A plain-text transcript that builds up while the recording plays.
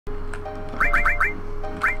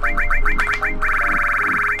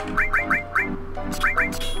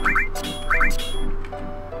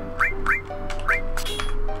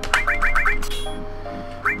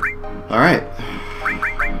Alright.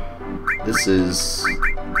 This is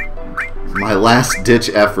my last ditch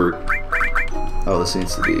effort. Oh, this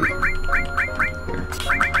needs to be here.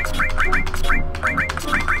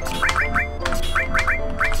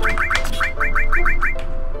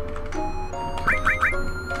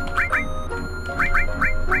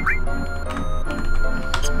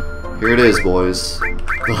 Here it is, boys.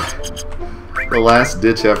 The last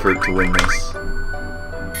ditch effort to win this.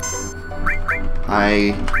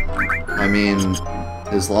 I mean,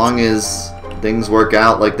 as long as things work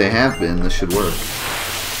out like they have been, this should work.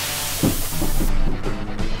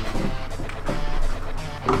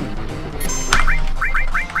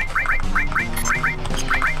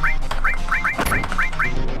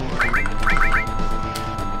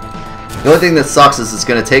 The only thing that sucks is it's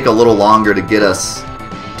going to take a little longer to get us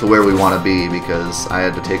to where we want to be, because I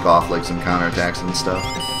had to take off like some counterattacks and stuff.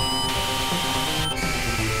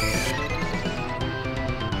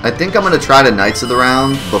 I think I'm going to try to Knights of the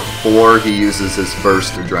Round before he uses his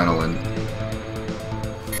first Adrenaline.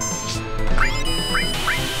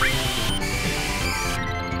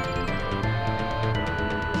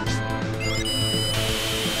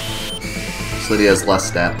 So that he has less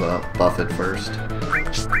stat buff at first.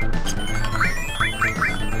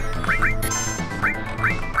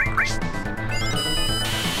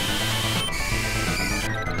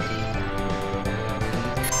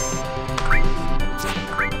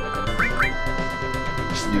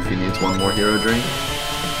 Yuffie needs one more hero drink.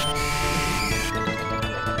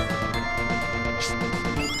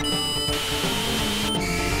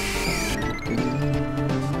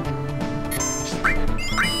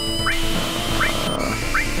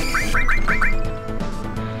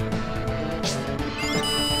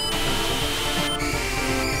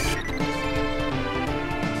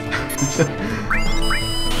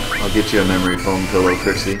 I'll get you a memory foam pillow,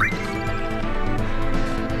 Crixie.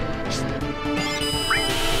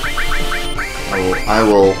 I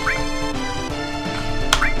will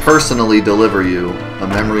personally deliver you a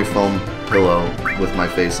memory foam pillow with my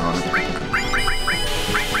face on it.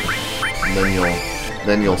 And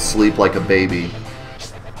then you'll sleep like a baby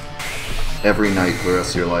every night for the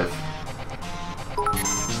rest of your life.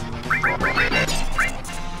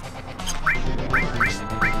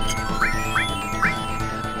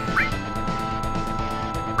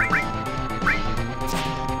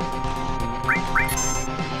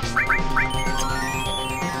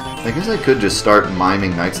 I guess I could just start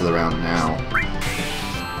miming Knights of the Round now.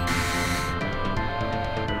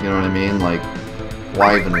 You know what I mean? Like,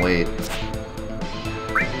 why even wait?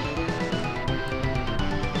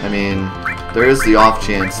 I mean, there is the off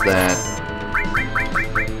chance that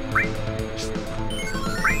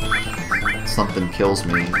something kills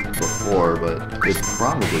me before, but it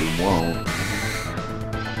probably won't.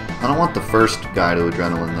 I don't want the first guy to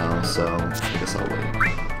Adrenaline though, so I guess I'll wait.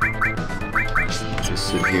 Just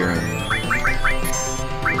sit here and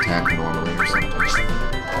attack normally or something.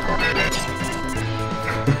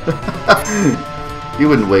 You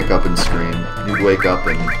wouldn't wake up and scream. You'd wake up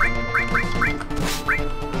and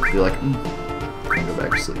be like, and go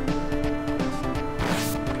back to sleep.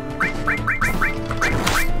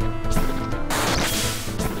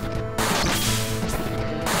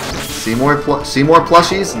 See more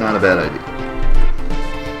plushies? Not a bad idea.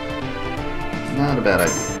 Not a bad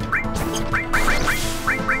idea.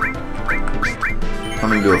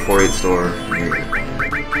 Coming to a 4-8 store near you.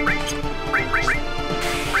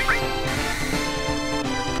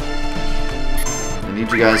 I need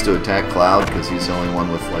you guys to attack Cloud because he's the only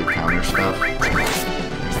one with like counter stuff.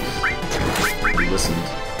 He listened.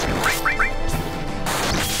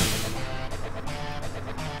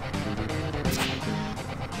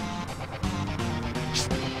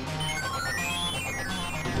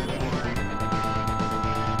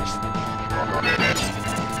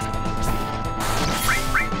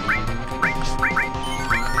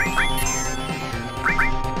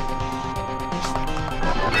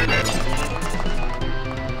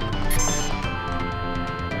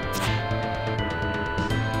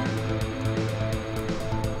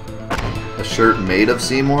 A shirt made of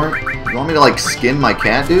Seymour? You want me to like skin my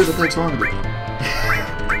cat, dude? What the heck's wrong with you?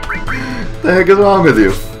 What the heck is wrong with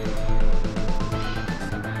you?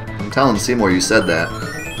 I'm telling Seymour you said that.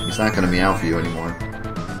 He's not gonna meow for you anymore.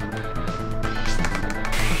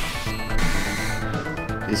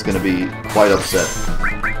 He's gonna be quite upset,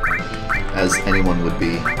 as anyone would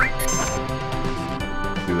be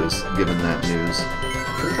who was given that news. I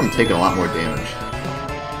feel like I'm taking a lot more damage.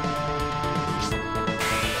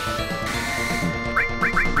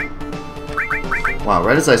 Wow,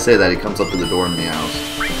 right as I say that, he comes up to the door and meows.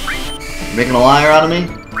 You making a liar out of me?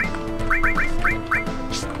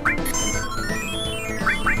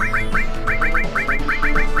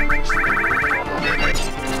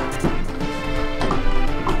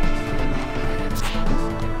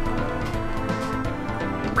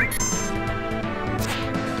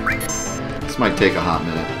 take a hot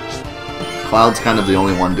minute. Cloud's kind of the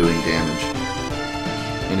only one doing damage.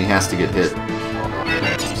 And he has to get hit.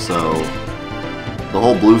 So the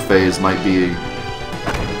whole blue phase might be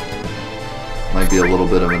a little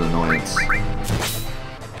bit of an annoyance.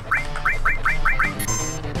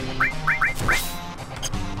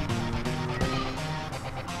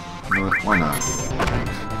 You know what? Why not?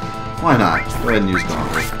 Why not? Go ahead and use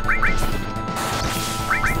Gauntlet.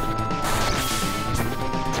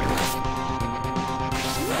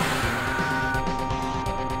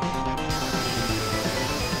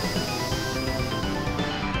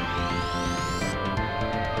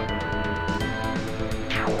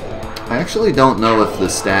 I actually don't know if the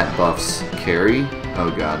stat buffs carry.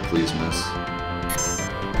 Oh god, please miss.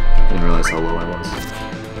 Didn't realize how low I was.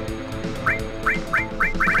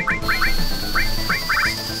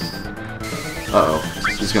 Uh-oh.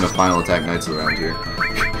 He's gonna final attack Knights of the Round here.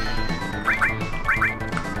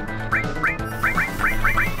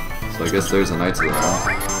 So I guess there's a Knights of the Round.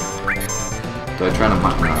 Do I try to... No,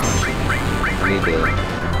 I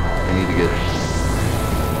need to get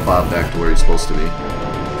Bob back to where he's supposed to be.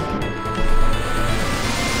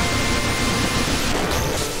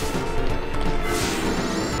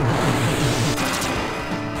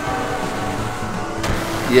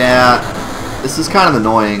 Yeah, this is kind of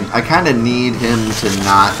annoying. I kind of need him to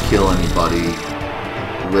not kill anybody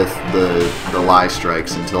with the lie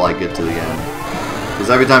strikes until I get to the end. Because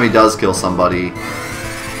every time he does kill somebody,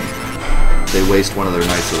 they waste one of their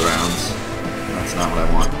Knights of the Rounds. That's not what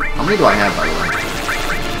I want. How many do I have, by the way?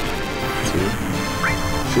 2?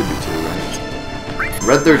 Should be 2, right?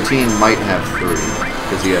 Red 13 might have 3,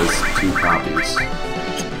 because he has 2 copies.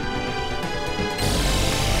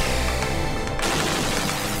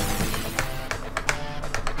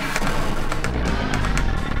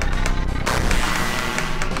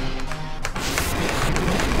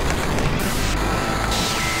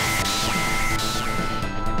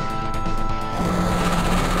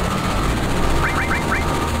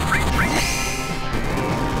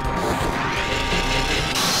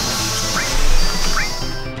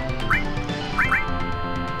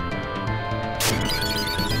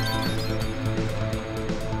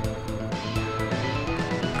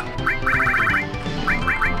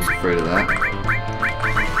 Afraid of that.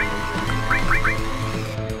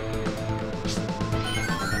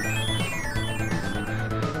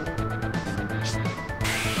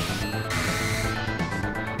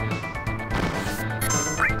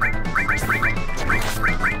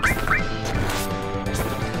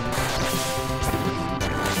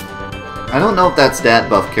 I don't know if that stat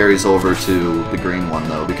buff carries over to the green one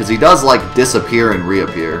though, because he does like disappear and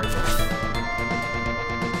reappear.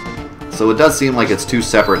 So it does seem like it's 2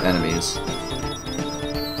 separate enemies.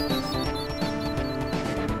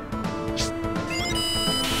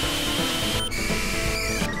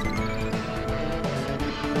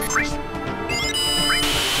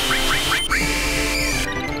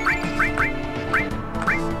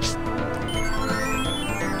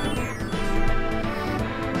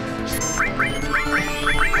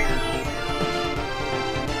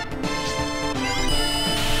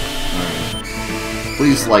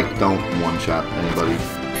 Please, like, don't one-shot anybody.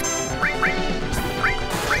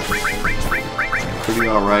 Pretty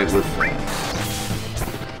alright with that.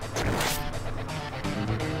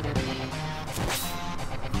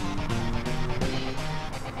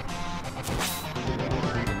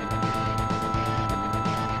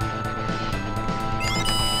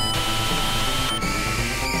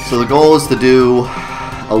 So the goal is to do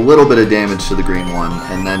a little bit of damage to the green one,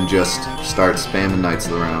 and then just start spamming Knights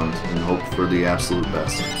of the Round and hope for the absolute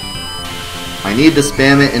best. I need to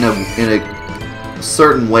spam it in a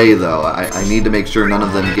certain way, though. I need to make sure none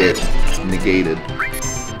of them get negated.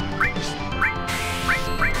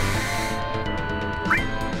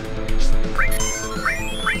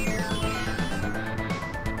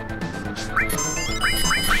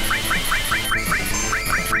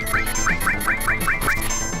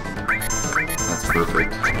 That's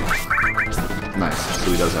perfect. Nice,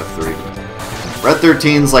 so he does have 3. Red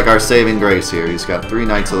 13's like our saving grace here. He's got 3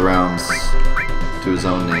 Knights of the Rounds to his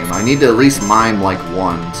own name. I need to at least mime like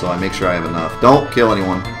 1, so I make sure I have enough. Don't kill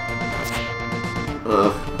anyone.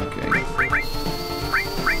 Ugh, okay.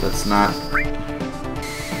 That's not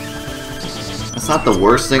the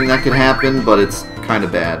worst thing that could happen, but it's kind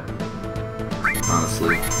of bad.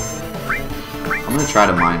 Honestly. I'm gonna try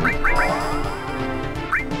to mime it.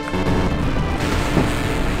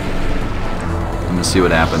 I'm gonna see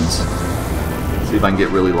what happens. See if I can get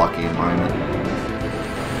really lucky and mime it.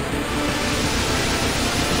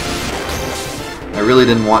 I really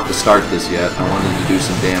didn't want to start this yet. I wanted to do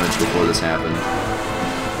some damage before this happened.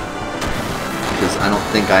 I don't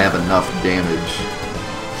think I have enough damage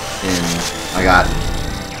in...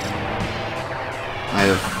 I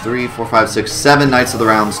have 3, 4, 5, 6, 7 Knights of the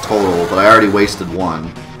Rounds total, but I already wasted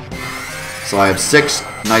 1. So I have 6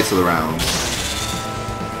 Knights of the Rounds.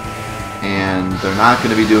 And they're not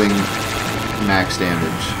going to be doing max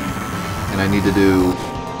damage. And I need to do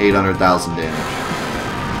 800,000 damage.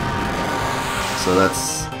 So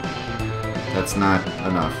that's not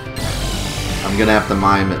enough. I'm going to have to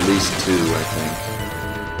mime at least 2, I think.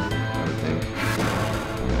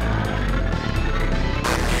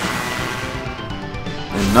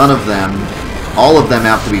 And none of them, all of them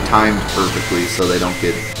have to be timed perfectly so they don't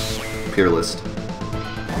get peerless.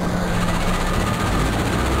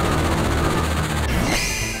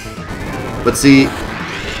 But see,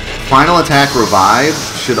 final attack revive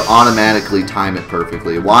should automatically time it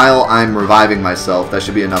perfectly. While I'm reviving myself, that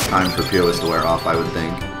should be enough time for peerless to wear off, I would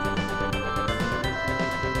think.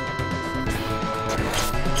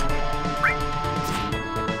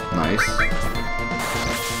 Nice.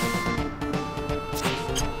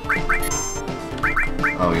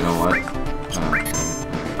 Oh, you know what?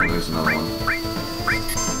 There's another one.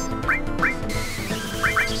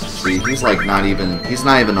 See, he's like he's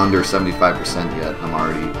not even under 75% yet. I'm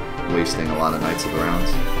already wasting a lot of Knights of the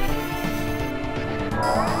Rounds.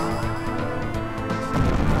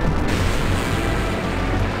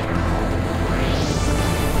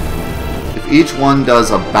 If each one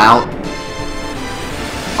does about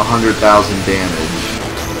 100,000 damage,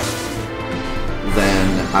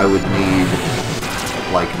 then I would need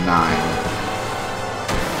like 9.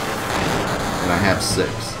 And I have 6,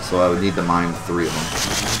 so I would need to mine 3 of them,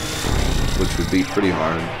 which would be pretty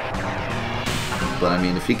hard. But I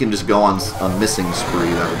mean, if he can just go on a missing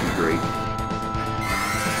spree, that would be great.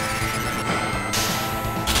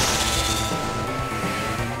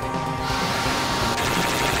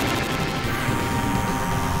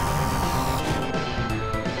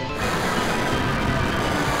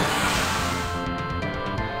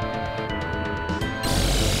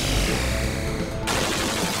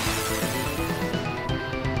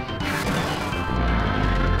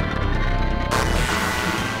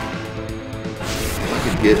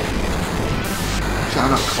 Get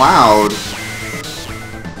shot up Cloud.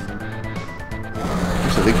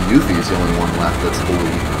 Actually, I think Yuffie is the only one left that's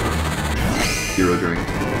fully hero drink.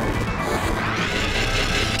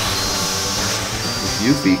 If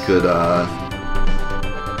Yuffie could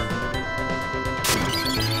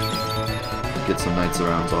get some Knights of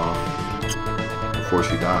Rounds off before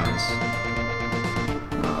she dies.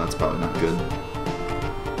 No, that's probably not good.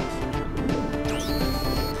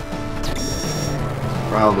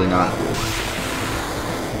 Probably not good.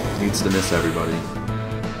 Needs to miss everybody.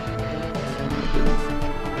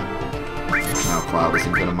 Now Cloud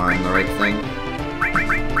isn't gonna mine the right thing.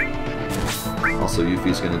 Also,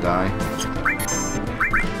 Yuffie's gonna die.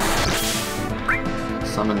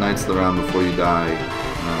 Summon Knights of the Round before you die.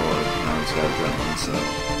 Oh, no, it's got a Dreadlin, so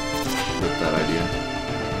rip that idea.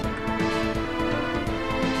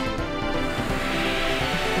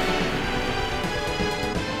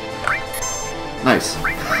 Nice.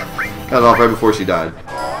 Got it off right before she died.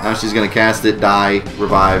 Now she's gonna cast it, die,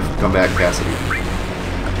 revive, come back, cast it again.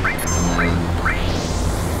 And then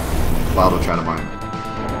Cloud will try to mine.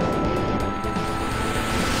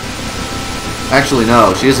 Actually,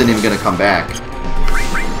 no, she isn't even gonna come back.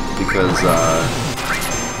 Because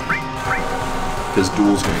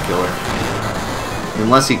Duel's gonna kill her.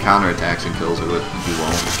 Unless he counterattacks and kills her, but he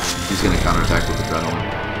won't. He's gonna counterattack with the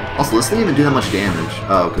Dreadlin. Also, this didn't even do that much damage.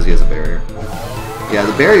 Oh, because he has a barrier. Yeah,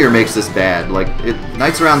 the barrier makes this bad. Like,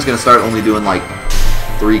 Knights Around's gonna start only doing like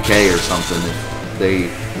 3k or something if they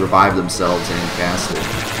revive themselves and cast it.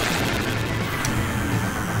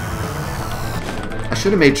 I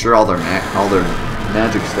should have made sure all their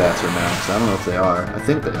magic stats are maxed. I don't know if they are. I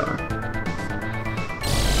think they are.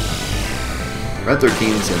 Red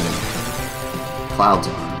 13's and Cloud's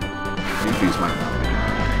on. Yuffie's might not.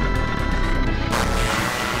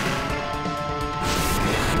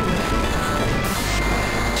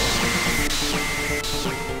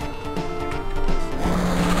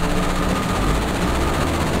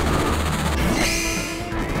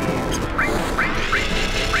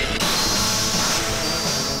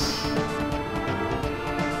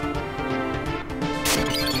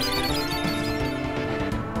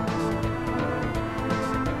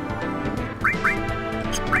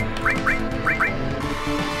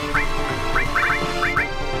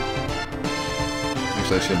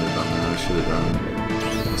 I shouldn't have done that. I should have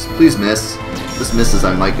done... Please miss. If this misses,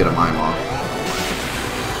 I might get a mime off.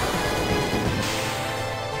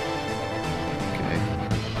 Okay.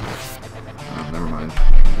 Oh, never mind.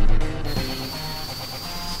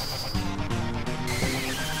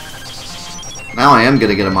 Now I am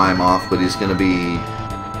gonna get a mime off, but he's gonna be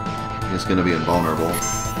invulnerable.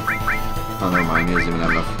 Oh, never mind. He doesn't even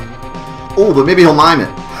have enough. Oh, but maybe he'll mime it.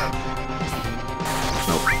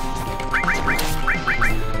 Nope.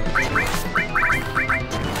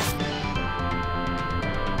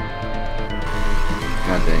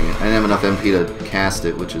 God dang it. I didn't have enough MP to cast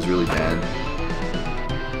it, which is really bad.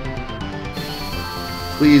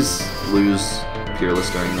 Please lose Peerless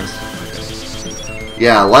during this.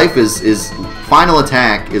 Yeah, life is final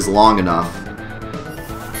attack is long enough,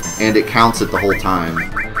 and it counts it the whole time.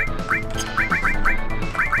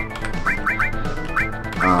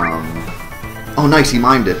 Oh, nice, he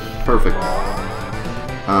mimed it. Perfect.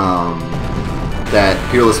 That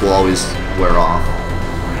Peerless will always wear off.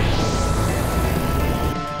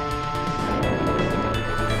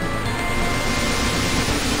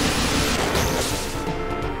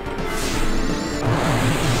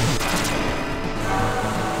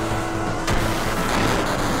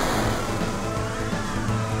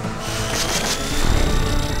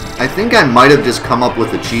 I think I might have just come up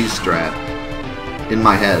with a cheese strat in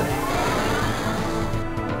my head.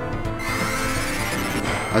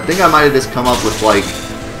 I think I might have just come up with, like,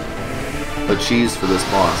 a cheese for this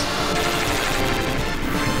boss.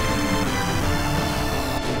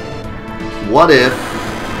 What if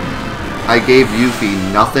I gave Yuffie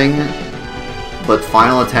nothing but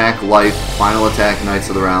final attack, life, final attack, Knights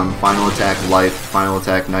of the Round, final attack, life, final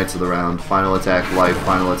attack, Knights of the Round, final attack, life,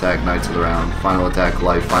 final attack, Knights of the Round, final attack,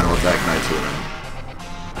 life, final attack, Knights of the Round.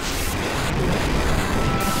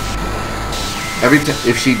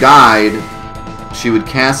 If she died, she would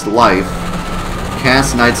cast life,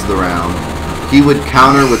 cast Knights of the Round. He would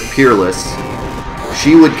counter with Peerless.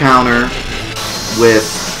 She would counter with,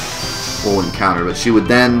 well, wouldn't counter, but she would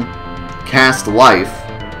then cast life,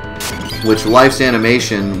 which life's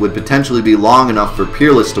animation would potentially be long enough for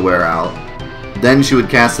Peerless to wear out. Then she would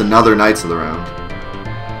cast another Knights of the Round.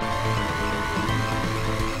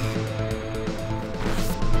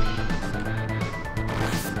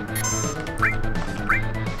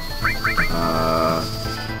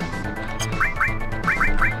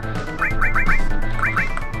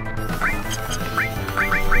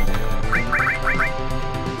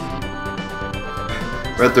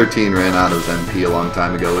 Red 13 ran out of MP a long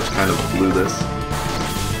time ago, which kind of blew this.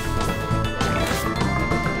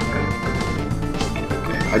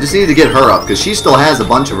 Okay. I just needed to get her up, because she still has a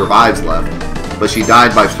bunch of revives left, but she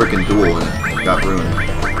died by frickin' duel and it got ruined.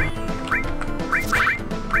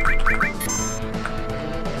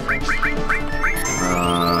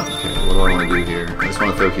 Okay, what do I want to do here? I just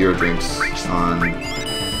want to throw hero drinks on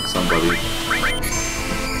somebody.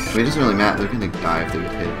 I mean, it doesn't really matter, they're gonna die if they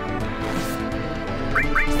get hit.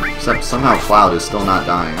 Except somehow Cloud is still not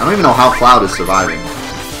dying. I don't even know how Cloud is surviving.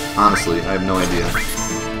 Honestly, I have no idea.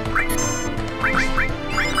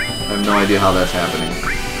 I have no idea how that's happening.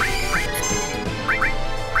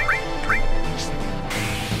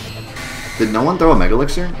 Did no one throw a Mega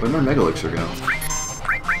Elixir? Where'd my Mega Elixir go?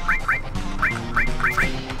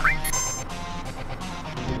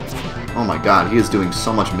 Oh my god, he is doing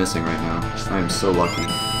so much missing right now. I am so lucky.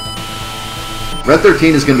 Red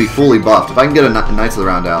 13 is going to be fully buffed. If I can get a Knights of the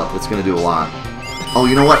Round out, it's going to do a lot. Oh,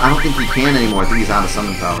 you know what? I don't think he can anymore. I think he's out of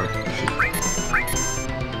summon power.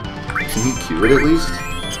 Can he cure it at least?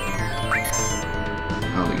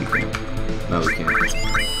 I don't think he can. No, he can't.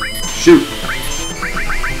 Shoot!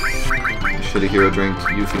 I should have hero drinked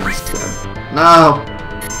Yuffie instead. No!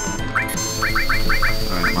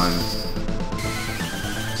 Alright, mine.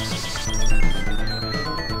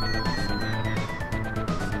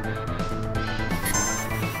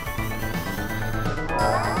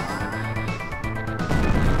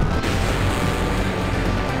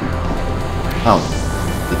 Oh,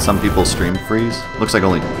 did some people stream freeze? Looks like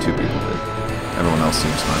only 2 people did. Everyone else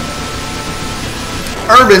seems fine.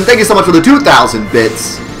 Urban, thank you so much for the 2,000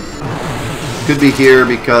 bits! Could be here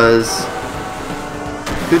because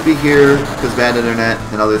bad internet,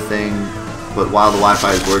 another thing, but while the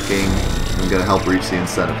Wi-Fi is working, I'm gonna help reach the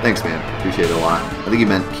incentive. Thanks, man. Appreciate it a lot. I think he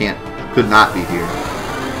meant could not be here.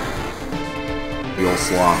 The old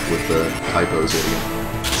sloth with the typos idiot.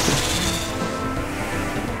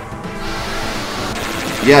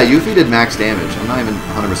 Yeah, Yuffie did max damage. I'm not even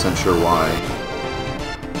 100% sure why.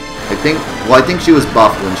 I think she was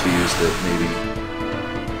buffed when she used it, maybe.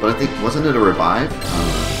 But I think, wasn't it a revive?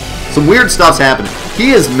 Some weird stuff's happened.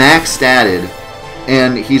 He is max statted,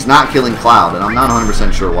 and he's not killing Cloud, and I'm not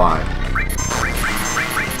 100% sure why.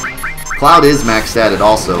 Cloud is max statted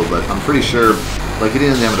also, but I'm pretty sure, like, he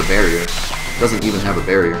didn't have a barrier. Doesn't even have a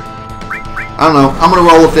barrier. I don't know. I'm gonna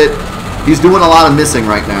roll with it. He's doing a lot of missing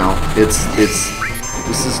right now.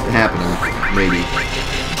 This is happening, maybe.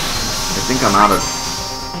 I think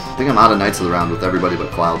I'm out of Knights of the Round with everybody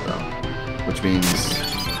but Cloud, though. Which means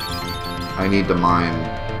I need to mine,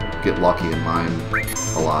 get lucky and mine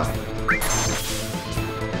a lot.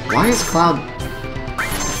 Why is Cloud...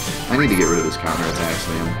 I need to get rid of his counterattacks,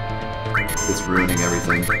 man. It's ruining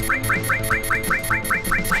everything.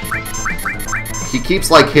 He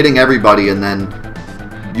keeps, like, hitting everybody, and then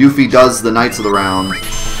Yuffie does the Knights of the Round.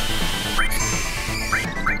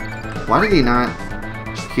 Why did he not...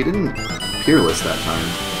 He didn't Peerless that time.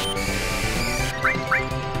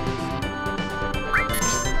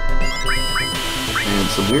 And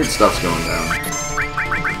some weird stuff's going down.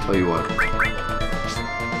 I'll tell you what.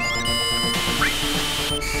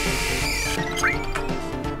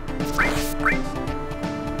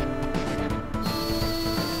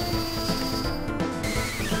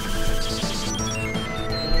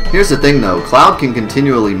 Here's the thing, though. Cloud can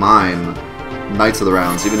continually mine Knights of the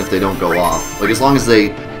Rounds, even if they don't go off. Like, as long as they,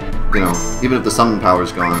 you know, even if the summon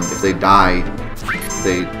power's gone, if they die,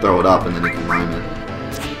 they throw it up and then he can mine it.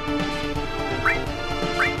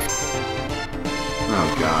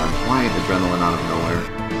 Oh god, why Adrenaline out of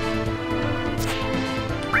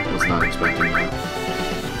nowhere? Was not expecting that.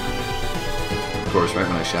 Of course, right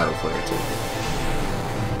when I Shadow Flare, too.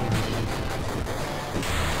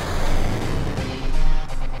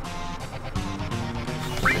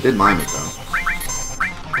 I did mime it, though.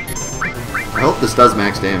 I hope this does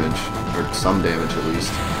max damage, or some damage at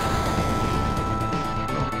least.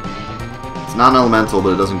 It's non-elemental,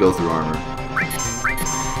 but it doesn't go through armor.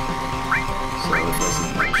 So it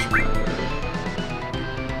doesn't much matter.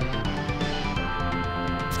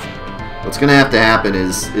 What's gonna have to happen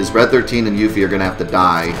is Red 13 and Yuffie are gonna have to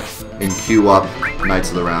die and queue up Knights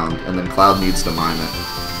of the Round, and then Cloud needs to mime it.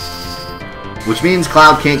 Which means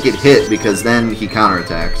Cloud can't get hit because then he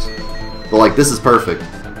counterattacks. But like, this is perfect.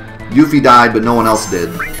 Yuffie died, but no one else did.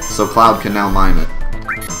 So Cloud can now mime it.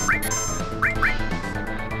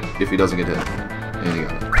 If he doesn't get hit. And he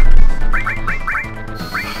got it.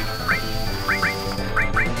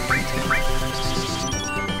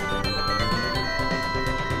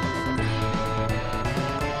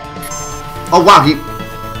 Oh wow, he...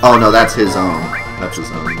 Oh no, that's his own. That's his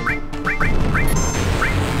own.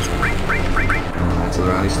 So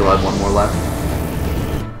around, he still had one more left.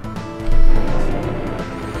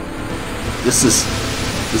 This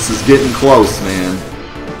is getting close, man.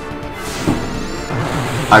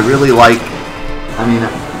 I really like... I mean,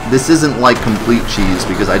 this isn't like complete cheese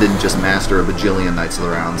because I didn't just master a bajillion Knights of the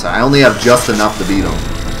Rounds. I only have just enough to beat him.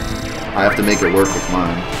 I have to make it work with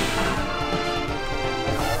mine.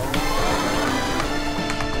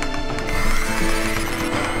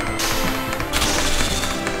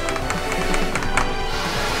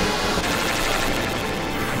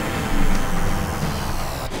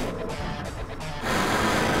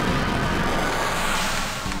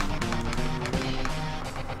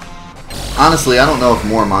 Honestly, I don't know if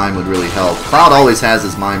more mime would really help. Cloud always has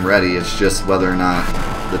his mime ready, it's just whether or not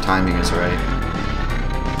the timing is right.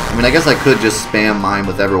 I mean, I guess I could just spam mime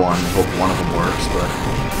with everyone and hope one of them works, but...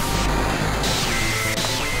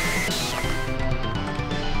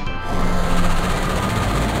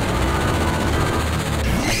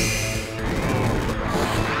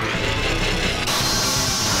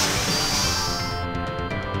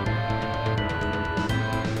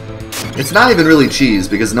 It's not even really cheese,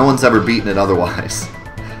 because no one's ever beaten it otherwise.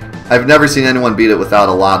 I've never seen anyone beat it without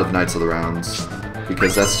a lot of Knights of the Rounds,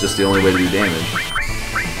 because that's just the only way to do damage.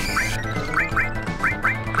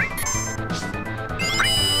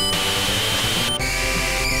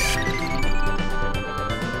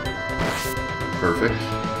 Perfect.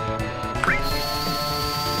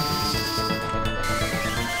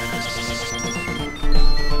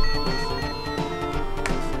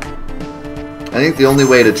 I think the only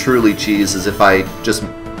way to truly cheese is if I just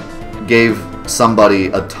gave somebody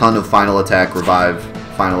a ton of Final Attack, Revive,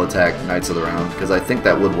 Final Attack, Knights of the Round, because I think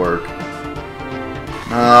that would work.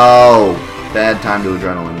 No! Bad time to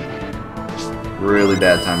Adrenaline. Really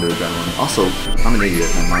bad time to Adrenaline. Also, I'm an idiot,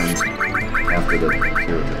 my mind's after the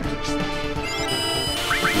hero drink.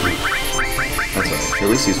 That's alright. At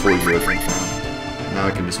least he's fully hero drink now. Now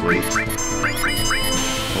I can just wait.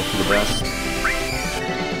 Hope for the best.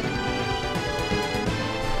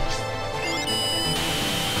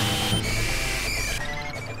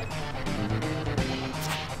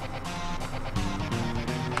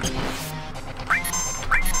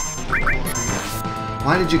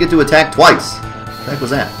 Why did you get to attack twice? What the heck was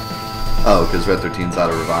that? Oh, because Red 13's out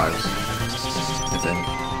of revives. I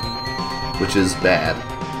think. Which is bad.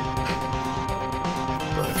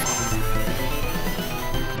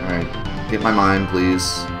 Alright. Get my mind,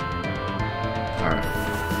 please. Alright.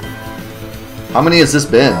 How many has this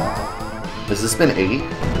been? Has this been 8? No,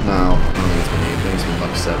 I don't think it's been 8. I think it's been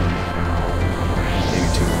like 7. Maybe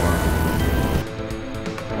 2 more.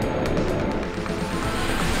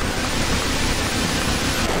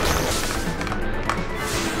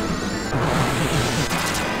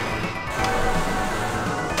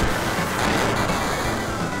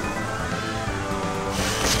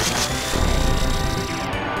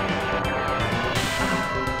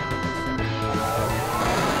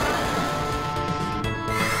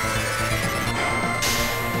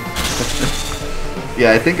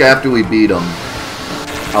 Yeah, I think after we beat him,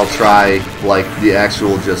 I'll try, like, the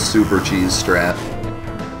actual just super cheese strat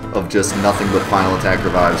of just nothing but final attack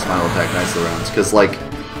revives, final attack Knights of the Rounds. Because, like,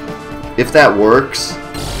 if that works,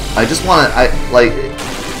 I just want to, like,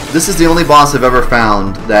 this is the only boss I've ever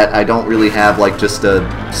found that I don't really have, like, just a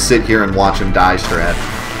sit here and watch him die strat.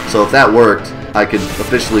 So if that worked, I could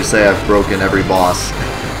officially say I've broken every boss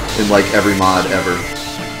in, like, every mod ever.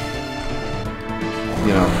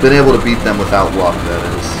 You know, been able to beat them without luck, that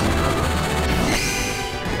is.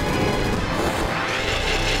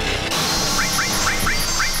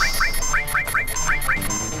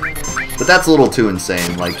 But that's a little too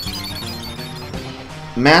insane. Like,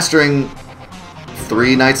 mastering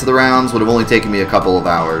 3 Knights of the Rounds would have only taken me a couple of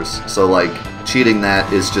hours. So, like, cheating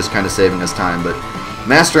that is just kind of saving us time. But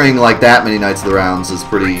mastering, like, that many Knights of the Rounds is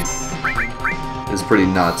pretty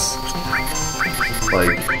nuts.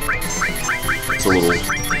 Like, it's a little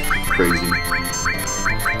crazy.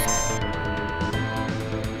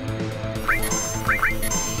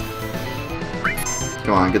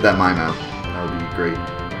 Come on, get that mime out. That would be great.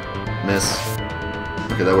 Miss.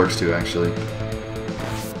 Okay, that works too, actually.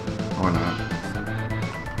 Or not.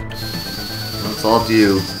 Well, it's all up to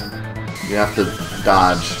you. You have to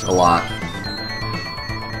dodge a lot.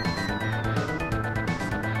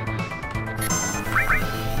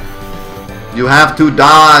 You have to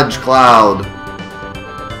dodge, Cloud!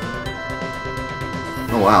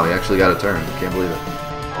 Oh wow, he actually got a turn. Can't believe it.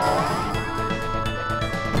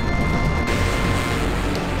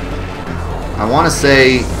 I want to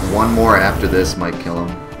say one more after this might kill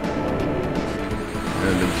him. I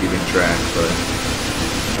haven't been keeping track, but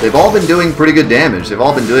they've all been doing pretty good damage. They've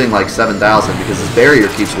all been doing like 7,000 because his barrier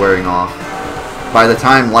keeps wearing off. By the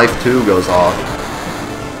time Life 2 goes off,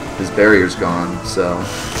 his barrier's gone, so...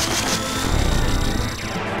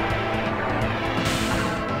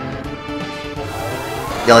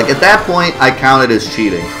 Yeah, like, at that point, I count it as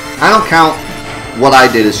cheating. I don't count what I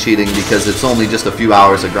did as cheating because it's only just a few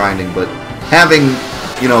hours of grinding, but having,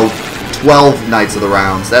 you know, 12 Knights of the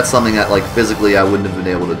Rounds, that's something that, like, physically I wouldn't have been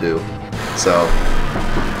able to do. So,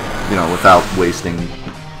 you know, without wasting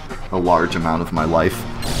a large amount of my life.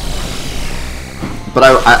 But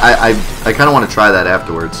I kind of want to try that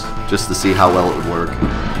afterwards, just to see how well it would work.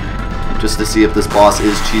 Just to see if this boss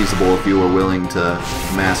is cheesable if you were willing to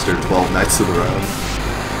master 12 Knights of the Round.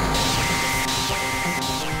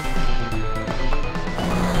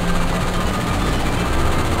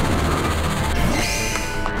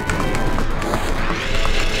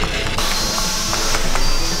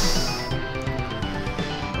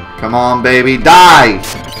 Come on, baby, die!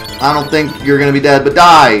 I don't think you're gonna be dead, but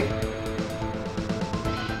die!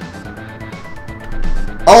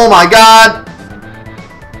 Oh my god!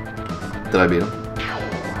 Did I beat him?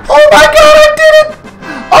 Oh my god, I did it!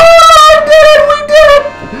 Oh, I did it! We did it!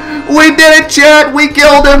 We did it, chat! We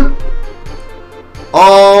killed him!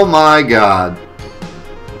 Oh my god.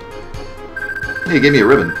 Hey, he gave me a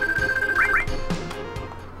ribbon.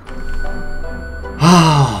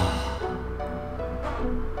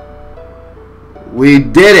 We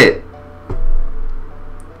did it!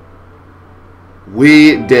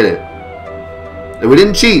 We did it. And we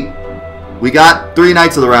didn't cheat. We got 3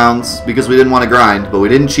 Knights of the Rounds because we didn't want to grind, but we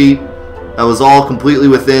didn't cheat. That was all completely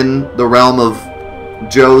within the realm of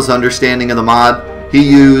Joe's understanding of the mod. He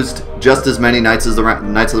used just as many Knights of the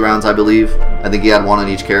Rounds, I believe. I think he had 1 on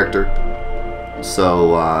each character.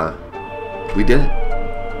 So, we did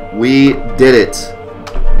it. We did it.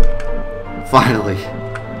 Finally.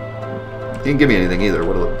 He didn't give me anything either.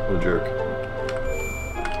 What a jerk.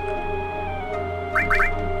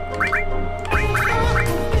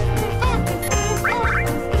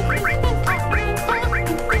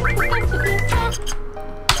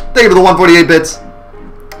 Thank you for the 148 bits.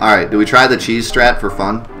 Alright, do we try the cheese strat for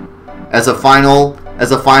fun? As a final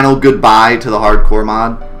goodbye to the hardcore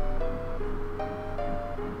mod?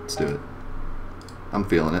 Let's do it. I'm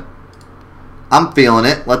feeling it. I'm feeling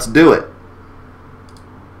it. Let's do it.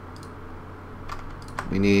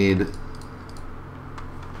 We need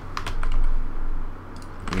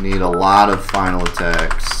We need a lot of final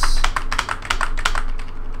attacks.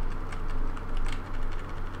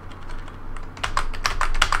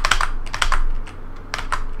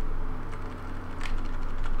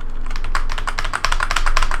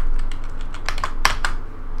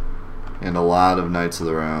 And a lot of Knights of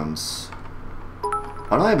the Rounds.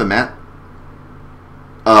 Why do I have a mat?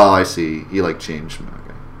 Oh, I see. He like changed.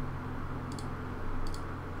 Okay.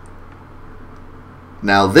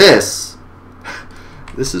 Now this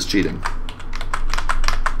is cheating.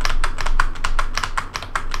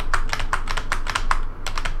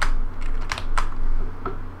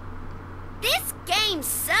 This game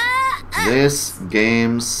sucks. This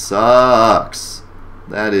game sucks.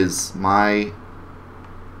 That is my...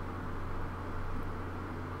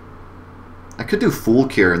 I could do Fool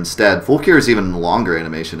Cure instead. Fool Cure is even longer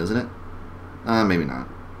animation, isn't it? Maybe not.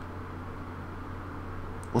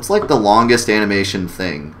 What's like the longest animation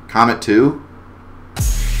thing? Comet 2?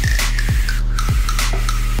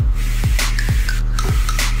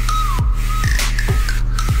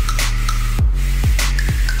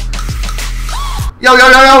 Yo,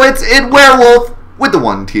 it's Werewolf with the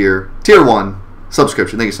 1 tier. Tier 1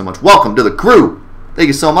 subscription. Thank you so much. Welcome to the crew. Thank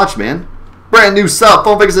you so much, man. Brand new sub.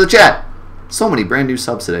 Phone figures in the chat. So many brand new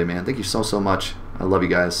subs today, man. Thank you so much. I love you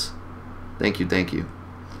guys. Thank you.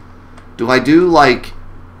 Do I do, like,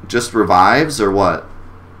 just revives or what?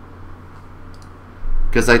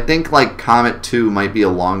 Because I think, like, Comet 2 might be a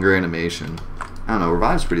longer animation. I don't know.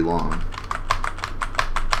 Revive's pretty long.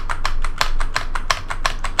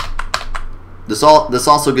 This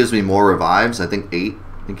also gives me more revives. I think 8.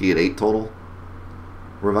 I think you get 8 total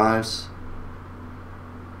revives.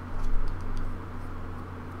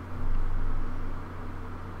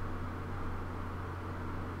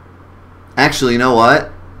 Actually, you know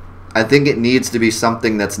what? I think it needs to be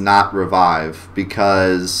something that's not revive,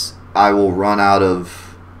 because I will run out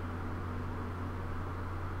of...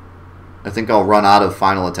 I think I'll run out of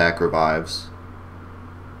final attack revives.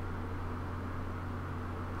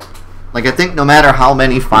 Like, I think no matter how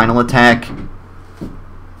many final attack...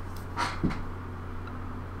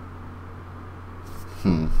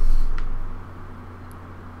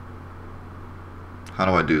 How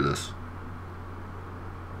do I do this?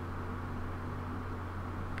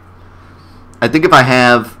 I think if I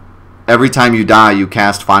have every time you die you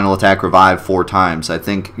cast final attack revive 4 times, I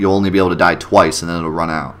think you'll only be able to die twice and then it'll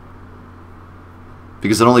run out.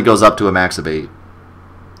 Because it only goes up to a max of 8.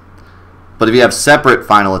 But if you have separate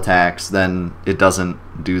final attacks, then it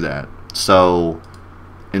doesn't do that. So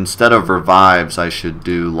instead of revives, I should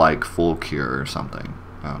do like Full Cure or something.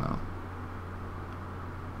 I don't know.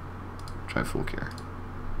 Try Full Cure.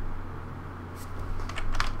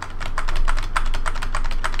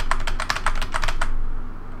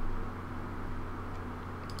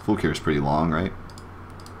 Full Cure is pretty long, right?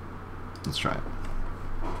 Let's try it.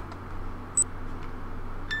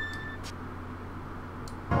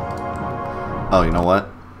 Oh, you know what?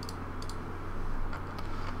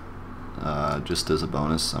 Just as a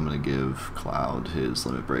bonus, I'm going to give Cloud his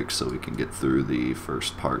limit break so we can get through the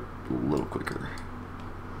first part a little quicker.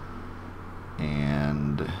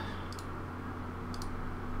 And...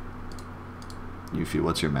 Yuffie,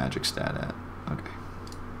 what's your magic stat at? Okay.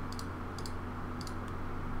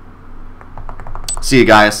 See you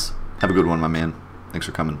guys. Have a good one, my man. Thanks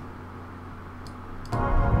for coming.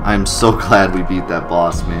 I'm so glad we beat that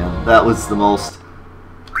boss, man. That was the most...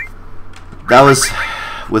 That was,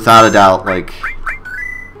 without a doubt, like,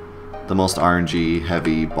 the most RNG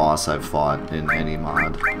heavy boss I've fought in any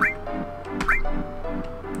mod.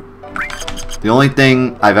 The only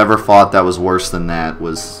thing I've ever fought that was worse than that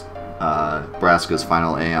was Braska's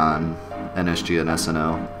final Aeon, NSG and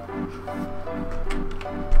SNO.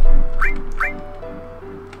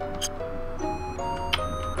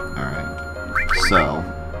 So,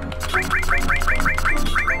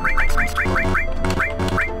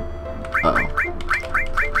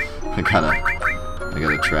 I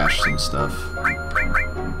gotta trash some stuff.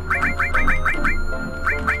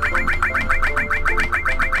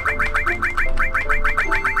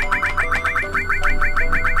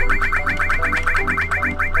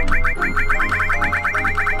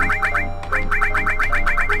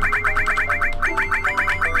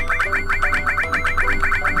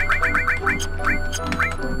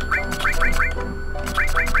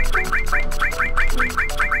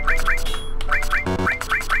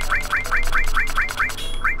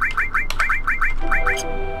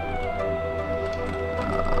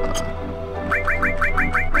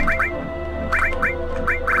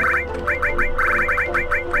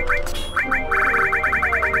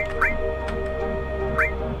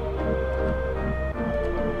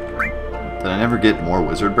 get more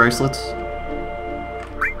wizard bracelets?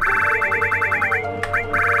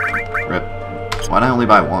 Rip. Why'd I only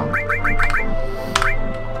buy one?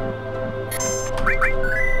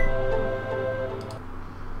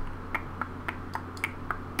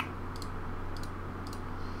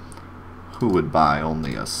 Who would buy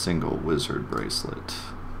only a single wizard bracelet?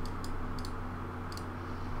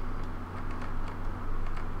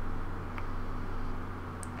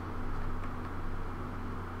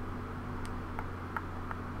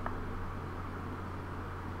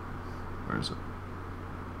 Where is it?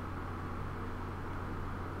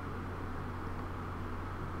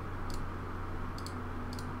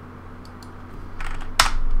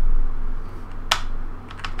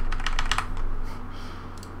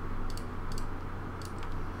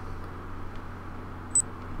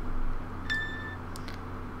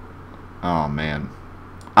 Oh man,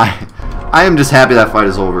 I am just happy that fight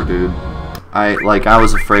is over, dude. I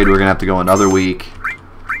was afraid we were gonna have to go another week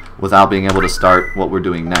without being able to start what we're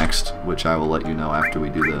doing next, which I will let you know after we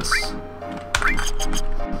do this.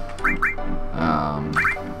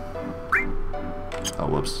 Oh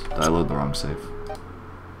whoops, did I load the wrong save?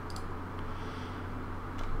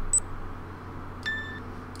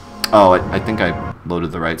 Oh, I think I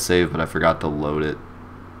loaded the right save, but I forgot to load it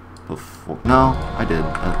before. No, I did.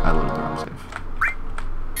 I loaded the wrong save.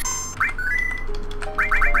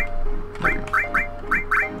 There we go.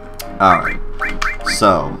 Alright.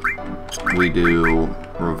 So, we do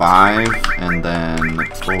revive, and then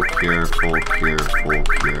full cure, full cure, full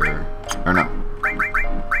cure. Or no.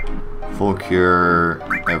 Full cure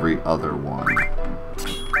every other one.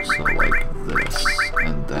 So like this.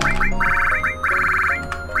 And then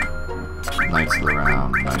Knights of the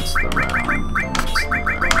Round, Knights of the Round, Knights of the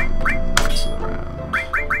Round, Knights of the Round.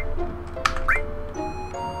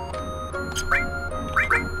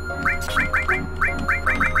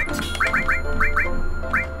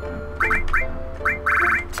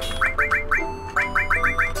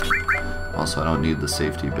 Also, I don't need the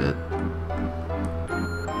safety bit.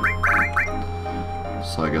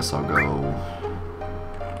 So I guess I'll go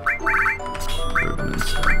ribbon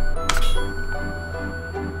instead.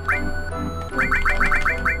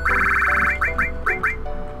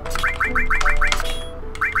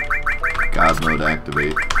 God mode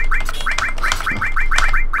activate.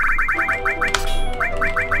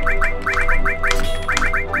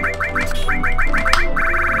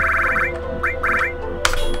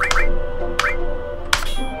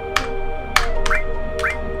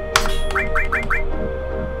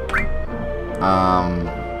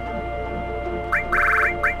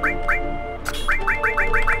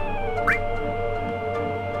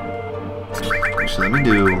 Actually, let me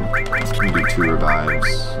do 2 revives.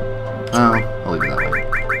 Oh, I'll leave it that way.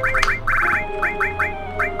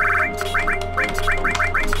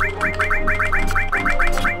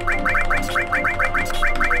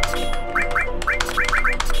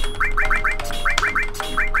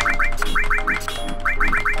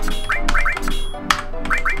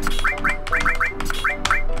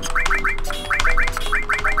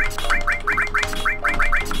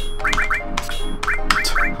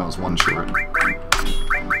 That was one short.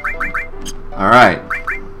 Alright.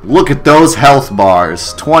 Look at those health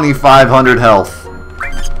bars. 2,500 health.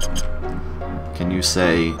 Can you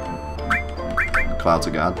say Clouds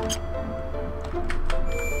of God?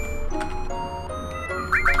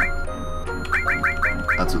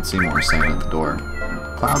 That's what Seymour was saying at the door.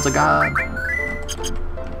 Clouds of God.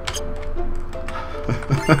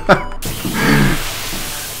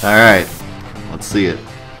 Alright. Let's see it.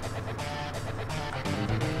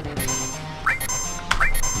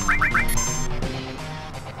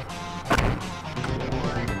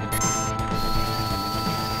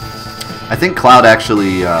 I think Cloud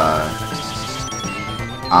actually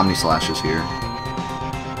Omni-Slashes here. No,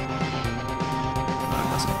 it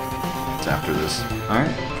doesn't. It's after this.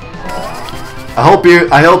 Alright. I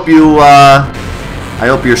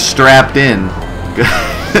hope you're strapped in.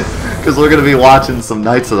 Because we're gonna be watching some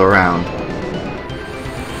Knights of the Round.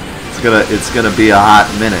 It's gonna be a hot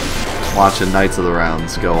minute watching Knights of the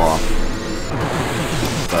Rounds go off.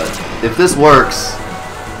 But if this works,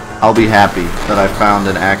 I'll be happy that I found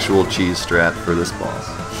an actual cheese strat for this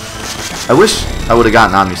boss. I wish I would have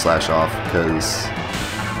gotten Omni-Slash off, because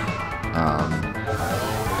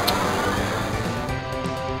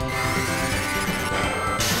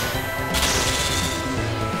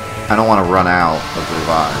I don't want to run out of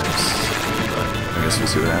revives. But I guess we'll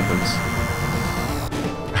see what happens.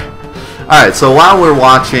 Alright, so while we're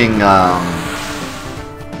watching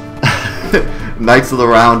Knights of the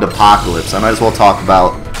Round Apocalypse, I might as well talk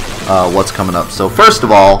about what's coming up. So first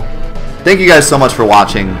of all, thank you guys so much for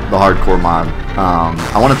watching the hardcore mod.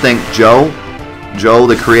 I want to thank Joe,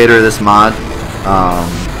 the creator of this mod.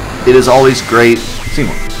 It is always great.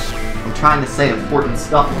 Seymour, I'm trying to say important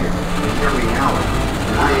stuff here. Hear me out.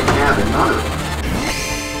 And I ain't having none of it.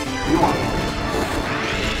 You want it?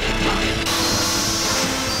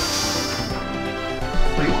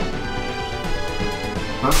 What do you want?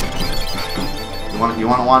 Huh? You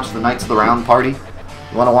want to watch the Knights of the Round Party?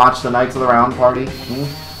 You want to watch the Knights of the Round Party? Hmm?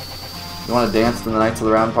 You want to dance to the Knights of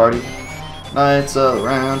the Round Party? Knights of the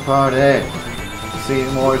Round Party.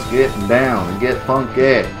 Seymour's getting down and get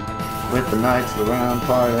funky with the Knights of the Round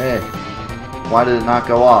Party. Why did it not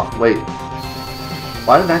go off? Wait.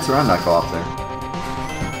 Why did Knights of the Round not go off there?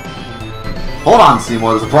 Hold on,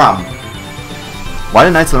 Seymour. There's a problem. Why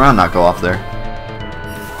did Knights of the Round not go off there?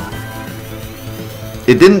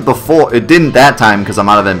 It didn't before. It didn't that time because I'm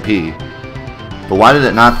out of MP. But why did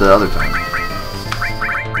it not the other time?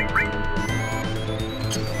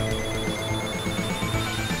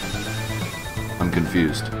 I'm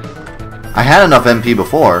confused. I had enough MP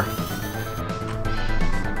before.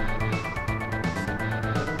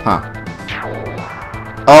 Huh.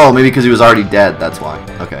 Oh, maybe because he was already dead, that's why.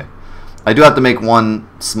 Okay. I do have to make one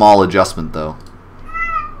small adjustment, though.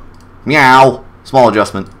 Meow! Small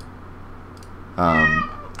adjustment.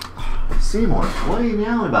 Seymour, what are you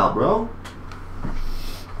meowing about, bro?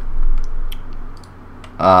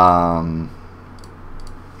 I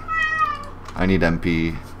need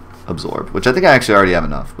MP absorb, which I think I actually already have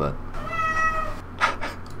enough, but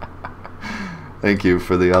thank you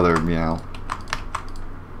for the other meow.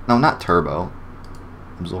 No, not turbo.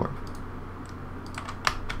 Absorb.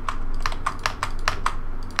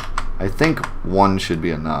 I think one should be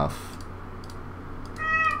enough.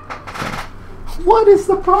 Okay. What is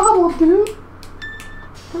the problem, dude?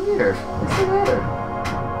 Come here. What's the matter?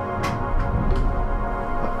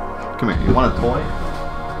 Come here. You want a toy?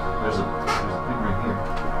 There's a thing right here.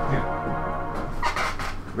 Here.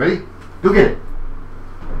 Ready? Go get it.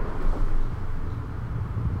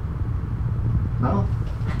 No?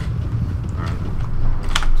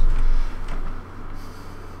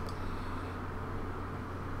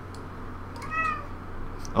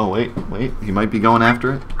 Oh, wait. He might be going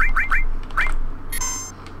after it.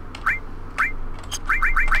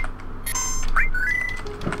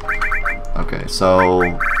 Okay, so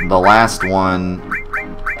the last one,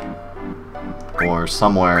 or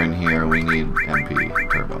somewhere in here, we need MP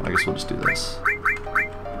turbo. I guess we'll just do this.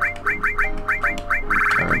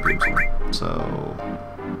 Or MP absorb. So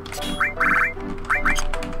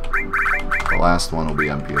the last one will be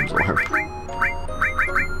MP absorb.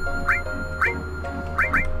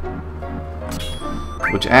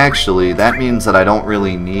 Which actually, that means that I don't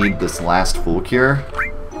really need this last full cure.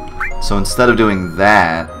 So instead of doing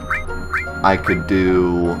that, I could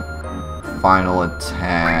do final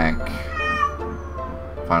attack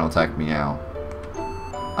meow.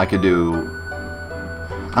 I could do,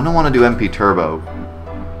 I don't want to do MP turbo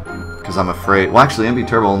because I'm afraid, well actually MP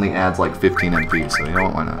turbo only adds like 15 MP, so you know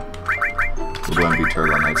what, why not? We'll do MP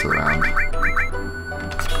turbo Knights of the Round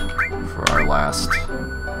for our last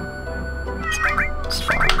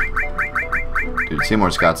spot. Dude,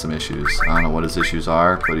 Seymour's got some issues. I don't know what his issues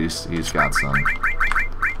are, but he's got some.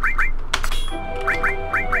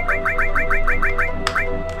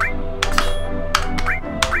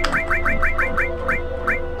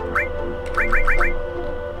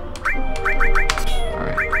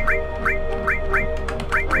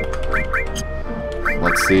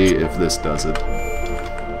 Let's see if this does it.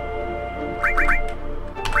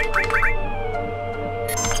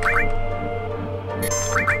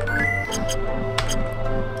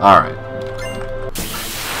 Alright.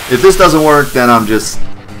 If this doesn't work, then I'm just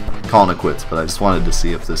calling it quits, but I just wanted to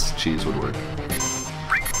see if this cheese would work.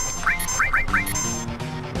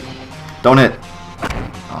 Don't hit.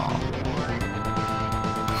 Oh.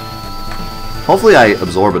 Hopefully I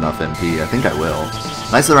absorb enough MP. I think I will.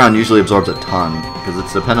 Knights of the Round usually absorbs a ton, because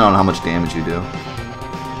it's dependent on how much damage you do.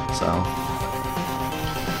 So.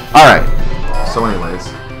 Alright. So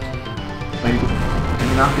anyways. Can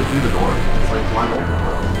you not get through the door? It's like wide open.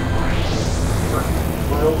 It's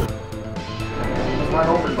wide open. It's wide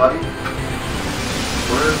open, buddy.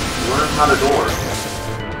 Learn how to door.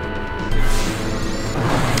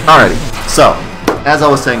 Alrighty. So, as I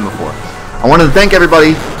was saying before, I wanted to thank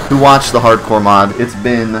everybody who watched the hardcore mod. It's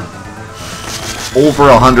been over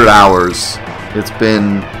 100 hours. It's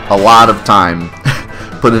been a lot of time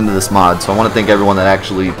put into this mod, so I want to thank everyone that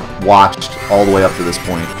actually watched all the way up to this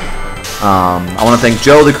point. I want to thank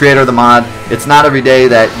Joe, the creator of the mod. It's not every day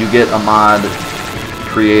that you get a mod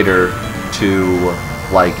creator to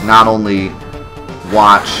like not only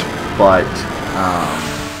watch but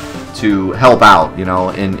to help out, you know.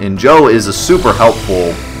 And Joe is a super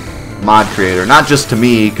helpful mod creator, not just to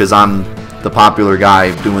me because I'm the popular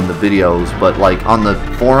guy doing the videos, but like on the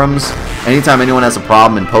forums, anytime anyone has a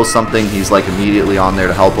problem and posts something, he's like immediately on there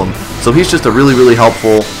to help them. So he's just a really, really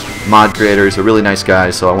helpful mod creator. He's a really nice guy,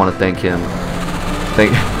 so I want to thank him.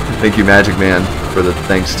 Thank you, Magic Man, for the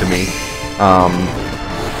thanks to me.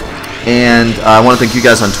 And I want to thank you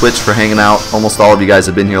guys on Twitch for hanging out. Almost all of you guys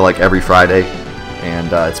have been here like every Friday,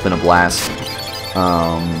 and it's been a blast.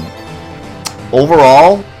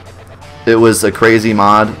 Overall, it was a crazy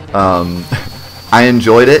mod. I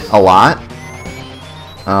enjoyed it a lot.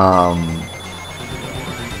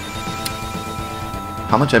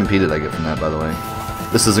 How much MP did I get from that, by the way?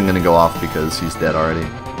 This isn't going to go off because he's dead already.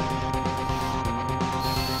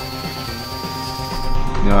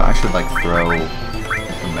 You know, I should like throw a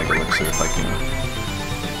Mega Elixir if I can.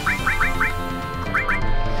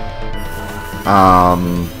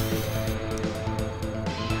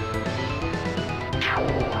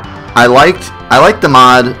 I liked the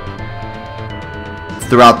mod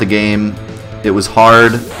throughout the game. It was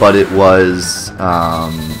hard, but it was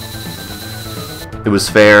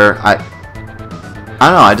fair. I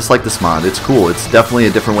don't know, I just like this mod. It's cool. It's definitely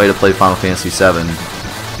a different way to play Final Fantasy VII.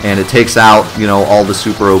 And it takes out, you know, all the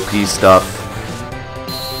super OP stuff.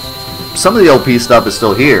 Some of the OP stuff is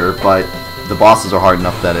still here, but the bosses are hard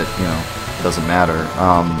enough that it, you know, doesn't matter.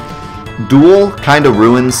 Duel kind of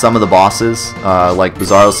ruins some of the bosses. Like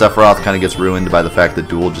Bizarro Sephiroth kind of gets ruined by the fact that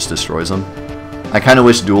Duel just destroys them. I kind of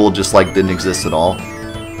wish Duel just like didn't exist at all.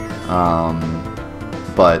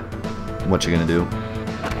 But what you gonna do?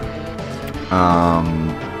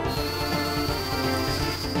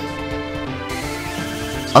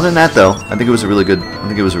 Other than that, though, I think it was a really good.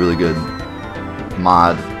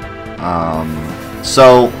 Mod.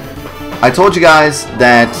 So I told you guys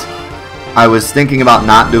that I was thinking about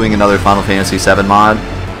not doing another Final Fantasy VII mod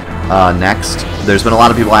next. There's been a lot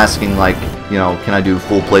of people asking, like, you know, can I do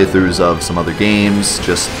full playthroughs of some other games,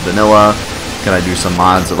 just vanilla? Can I do some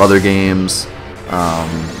mods of other games?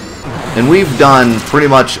 And we've done pretty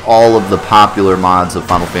much all of the popular mods of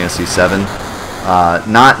Final Fantasy VII.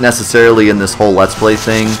 Not necessarily in this whole Let's Play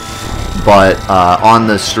thing, but on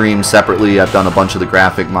the stream separately, I've done a bunch of the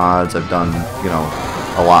graphic mods. I've done, you know,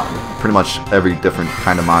 a lot, pretty much every different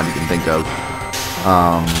kind of mod you can think of.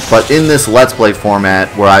 But in this Let's Play format,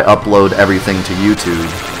 where I upload everything to YouTube,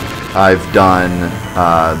 I've done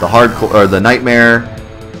the hardcore or the Nightmare,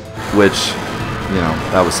 which, you know,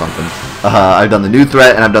 that was something. I've done the New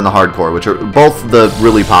Threat and I've done the hardcore, which are both the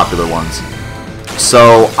really popular ones.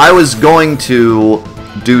 So I was going to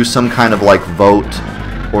do some kind of like vote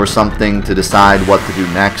or something to decide what to do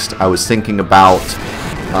next. I was thinking about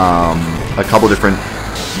a couple different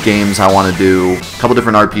games I want to do, a couple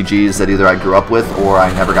different RPGs that either I grew up with or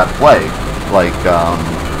I never got to play, like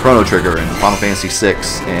Chrono Trigger and Final Fantasy VI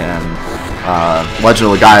and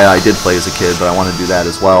Legend of Legaia I did play as a kid, but I want to do that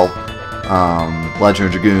as well. Legend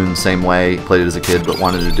of Dragoon, same way, played it as a kid, but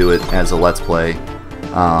wanted to do it as a Let's Play.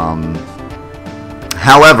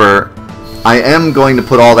 However, I am going to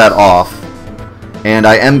put all that off, and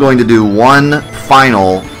I am going to do one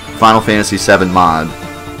final Final Fantasy VII mod.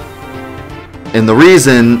 And the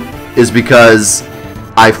reason is because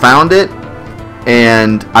I found it,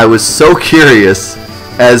 and I was so curious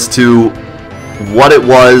as to what it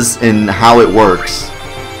was and how it works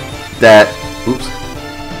that, oops,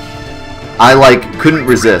 I like couldn't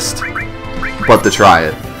resist but to try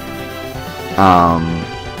it.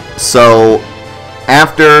 So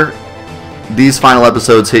after these final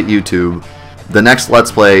episodes hit YouTube, the next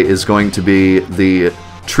Let's Play is going to be the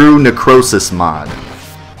True Necrosis mod.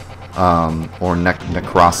 Or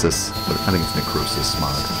Necrosis. I think it's Necrosis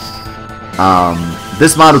mod.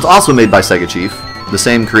 This mod was also made by Sega Chief, the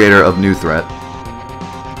same creator of New Threat.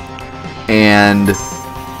 And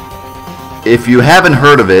if you haven't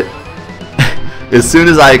heard of it, as soon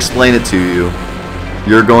as I explain it to you,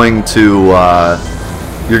 you're going to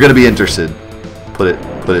be interested. Put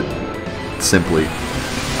it simply.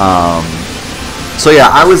 So yeah,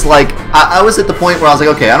 I was like, I was at the point where I was like,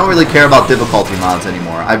 okay, I don't really care about difficulty mods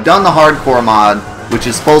anymore. I've done the hardcore mod, which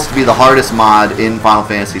is supposed to be the hardest mod in Final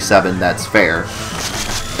Fantasy VII that's fair.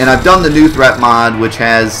 And I've done the New Threat mod, which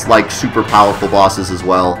has like super powerful bosses as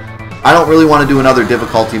well. I don't really want to do another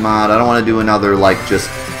difficulty mod. I don't want to do another like just,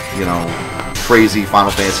 you know, crazy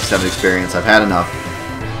Final Fantasy VII experience. I've had enough.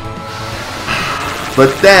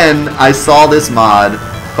 But then I saw this mod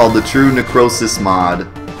called the True Necrosis mod,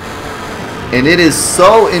 and it is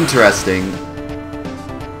so interesting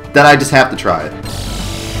that I just have to try it.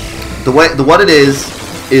 What it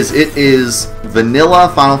is is it is vanilla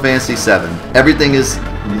Final Fantasy VII. Everything is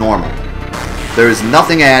normal. There is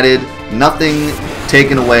nothing added, nothing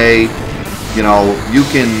taken away. You know, you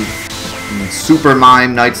can super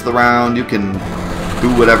mime Knights of the Round, you can do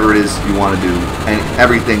whatever it is you want to do, and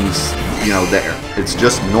everything's, you know, there. It's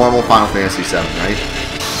just normal Final Fantasy VII, right?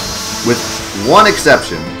 With one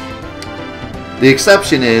exception. The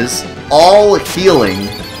exception is all healing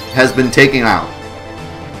has been taken out.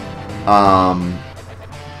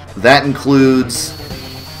 That includes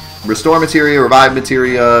Restore Materia, Revive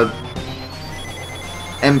Materia,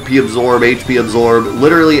 MP Absorb, HP Absorb,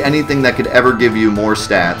 literally anything that could ever give you more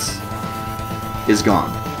stats is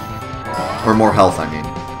gone. Or more health, I mean.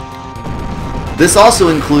 This also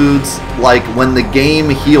includes, like, when the game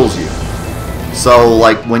heals you. So,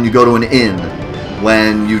 like, when you go to an inn,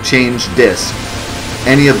 when you change disc,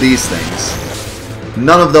 any of these things.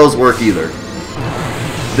 None of those work either.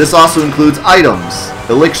 This also includes items.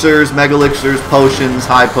 Elixirs, Mega Elixirs, potions,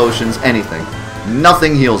 high potions, anything.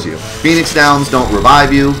 Nothing heals you. Phoenix Downs don't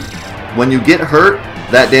revive you. When you get hurt,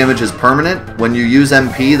 that damage is permanent. When you use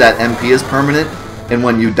MP, that MP is permanent. And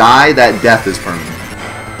when you die, that death is permanent.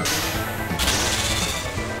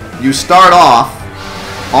 You start off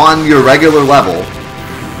on your regular level,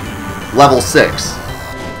 level 6.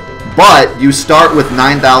 But you start with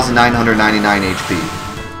 9,999 HP.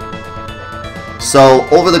 So,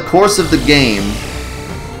 over the course of the game,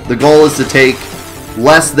 the goal is to take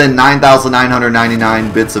less than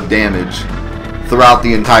 9,999 bits of damage throughout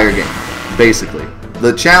the entire game, basically.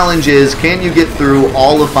 The challenge is, can you get through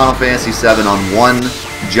all of Final Fantasy VII on one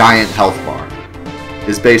giant health bar?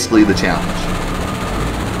 Is basically the challenge.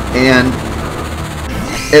 And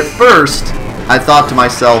at first, I thought to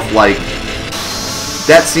myself, like,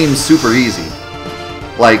 that seems super easy.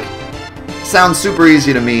 Like, sounds super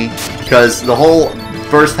easy to me, because the whole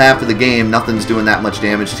first half of the game, nothing's doing that much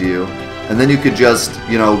damage to you. And then you could just,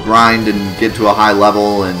 you know, grind and get to a high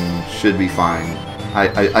level and should be fine.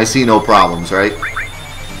 I see no problems, right?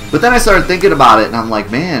 But then I started thinking about it, and I'm like,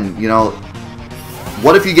 man, you know,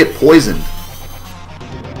 what if you get poisoned?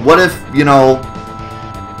 What if, you know,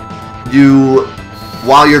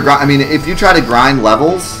 while you're I mean, if you try to grind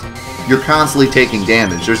levels, you're constantly taking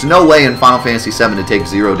damage. There's no way in Final Fantasy VII to take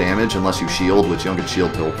 0 damage unless you shield, which you don't get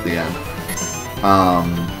shield till the end.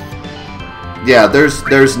 Yeah,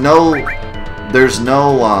 there's no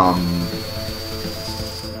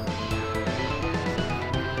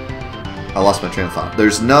I lost my train of thought.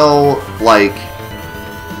 There's no, like,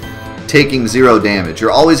 taking 0 damage. You're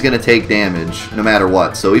always going to take damage no matter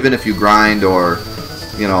what. So even if you grind or,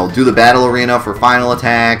 you know, do the battle arena for final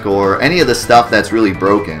attack or any of the stuff that's really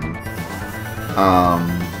broken,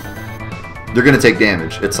 you're going to take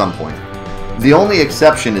damage at some point. The only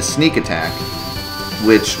exception is sneak attack,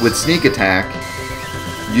 which with sneak attack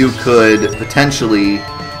you could potentially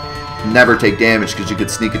never take damage because you could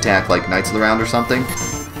sneak attack like Knights of the Round or something.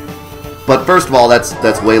 But first of all,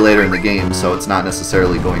 that's way later in the game, so it's not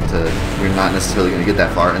necessarily going to, you're not necessarily going to get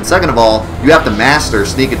that far. And second of all, you have to master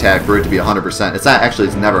sneak attack for it to be 100%. It's not, actually,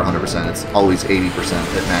 it's never 100%. It's always 80%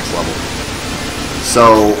 at max level.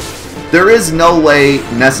 So there is no way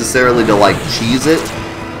necessarily to, like, cheese it.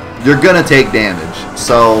 You're going to take damage.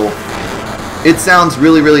 So it sounds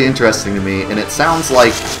really, really interesting to me, and it sounds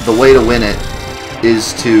like the way to win it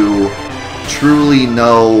is to truly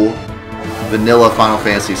know vanilla Final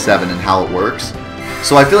Fantasy VII and how it works.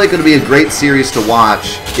 So I feel like it would be a great series to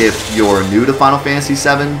watch if you're new to Final Fantasy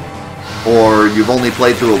VII, or you've only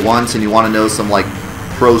played through it once and you want to know some, like,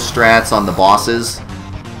 pro strats on the bosses.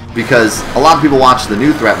 Because a lot of people watch the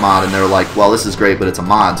new threat mod and they're like, well, this is great, but it's a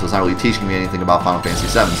mod, so it's not really teaching me anything about Final Fantasy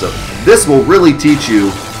VII. So this will really teach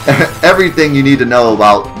you everything you need to know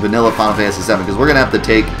about vanilla Final Fantasy VII, because we're going to have to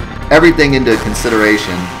take everything into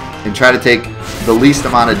consideration and try to take the least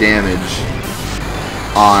amount of damage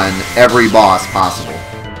on every boss possible.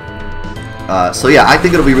 So yeah, I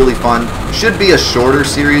think it'll be really fun. Should be a shorter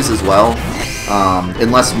series as well,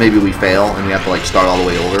 unless maybe we fail and we have to, like, start all the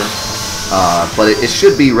way over. But it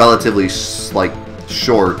should be relatively, like,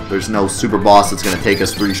 short. There's no super boss that's going to take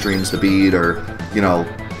us 3 streams to beat, or, you know,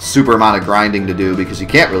 super amount of grinding to do, because you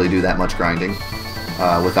can't really do that much grinding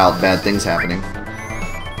without bad things happening.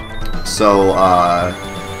 So I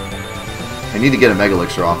need to get a Mega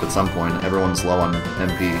Elixir off at some point. Everyone's low on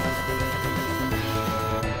MP.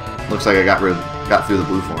 Looks like I got through the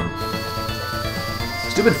blue form.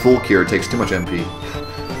 Stupid Full Cure takes too much MP.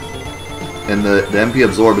 And the MP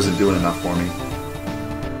Absorb isn't doing enough for me.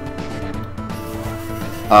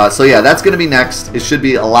 So yeah, that's going to be next. It should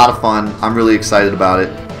be a lot of fun. I'm really excited about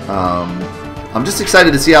it. I'm just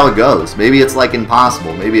excited to see how it goes. Maybe it's, like,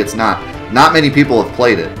 impossible. Maybe it's not. not many people have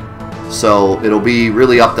played it. So it'll be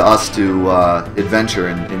really up to us to adventure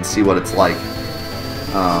and see what it's like.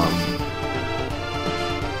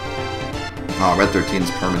 Oh, Red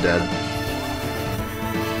 13's permadead.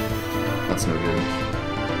 That's no good.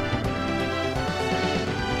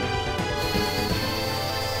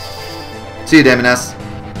 See you, Damon S.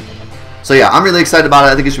 So yeah, I'm really excited about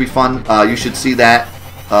it. I think it should be fun. You should see that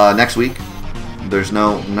next week. There's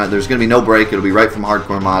there's gonna be no break. It'll be right from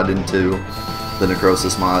Hardcore mod into the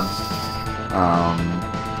Necrosis mod.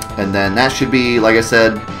 And then that should be, like I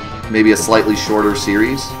said, maybe a slightly shorter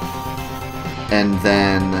series. And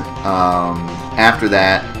then after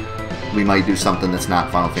that, we might do something that's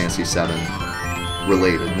not Final Fantasy VII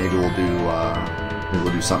related. Maybe we'll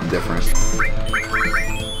do something different.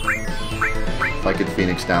 If I could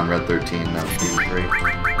Phoenix down Red 13, that would be great.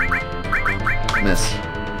 Miss.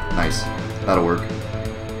 Nice. That'll work.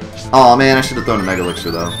 Oh man, I should have thrown a Mega Elixir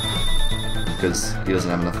though, because he doesn't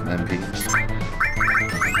have enough MP.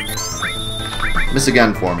 Miss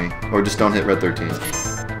again for me, or just don't hit Red 13. Nice.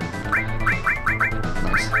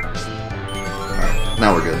 Alright,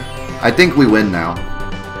 now we're good. I think we win now.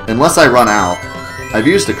 Unless I run out. I've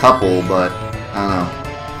used a couple, but I don't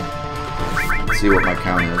know. Let's see what my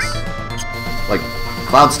count is. Like,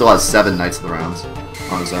 Cloud still has 7 Knights of the Rounds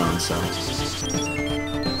on his own, so...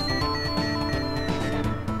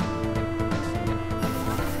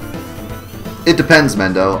 It depends,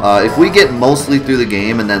 Mendo. If we get mostly through the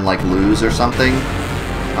game and then, like, lose or something,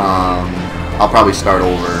 I'll probably start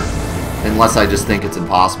over. Unless I just think it's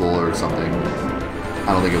impossible or something.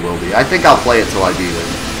 I don't think it will be. I think I'll play it till I beat it.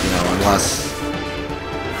 You know, unless...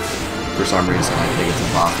 for some reason I think it's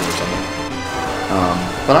impossible or something.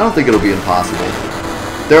 But I don't think it'll be impossible.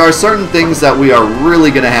 There are certain things that we are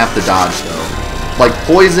really going to have to dodge, though. Like,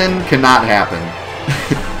 poison cannot happen.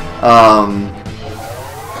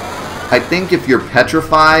 I think if you're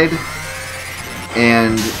petrified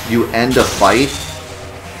and you end a fight,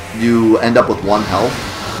 you end up with 1 health.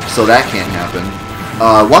 So that can't happen.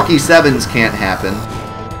 Lucky 7s can't happen.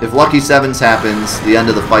 If Lucky 7s happens, the end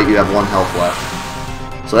of the fight you have 1 health left.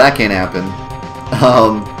 So that can't happen.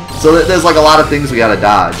 So there's like a lot of things we gotta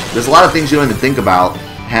dodge. There's a lot of things you don't even think about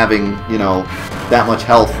having, you know, that much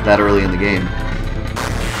health that early in the game.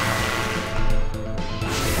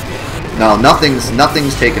 No, nothing's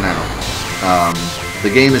taken out. The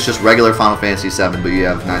game is just regular Final Fantasy VII, but you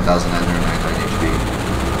have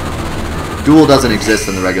 9,999 HP. Duel doesn't exist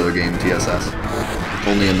in the regular game, TSS.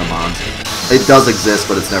 Only in the mods. It does exist,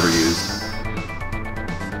 but it's never used.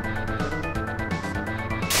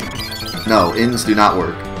 No, inns do not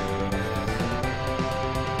work.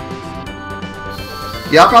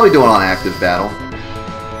 Yeah, I'll probably do it on active battle.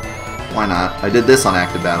 Why not? I did this on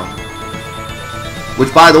active battle.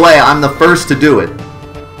 Which, by the way, I'm the first to do it.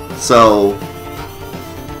 So,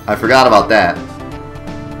 I forgot about that.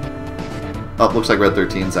 Oh, looks like Red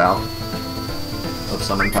 13's out of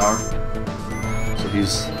summon power. So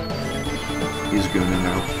he's gooming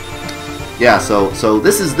now. Yeah, so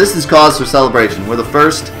this is cause for celebration. We're the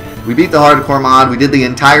first. We beat the hardcore mod. We did the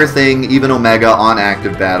entire thing, even Omega, on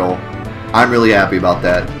active battle. I'm really happy about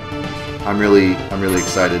that. I'm really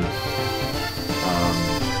excited.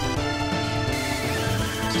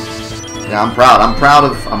 Yeah, I'm proud. I'm proud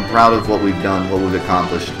of what we've done, what we've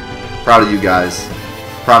accomplished. Proud of you guys.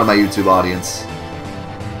 Proud of my YouTube audience.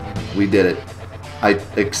 We did it. I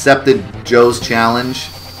accepted Joe's challenge,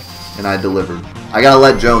 and I delivered. I gotta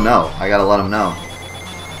let Joe know. I gotta let him know.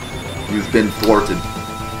 You've been thwarted.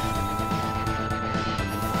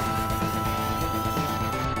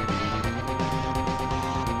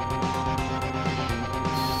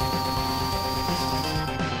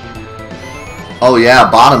 Oh yeah,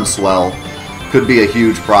 bottom swell could be a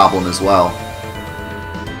huge problem as well.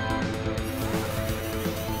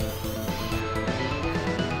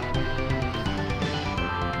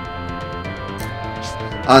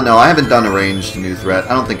 No, I haven't done a ranged new threat.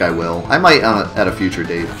 I don't think I will. I might at a future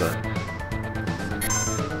date, but...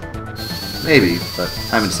 maybe, but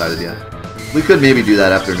I haven't decided yet. We could maybe do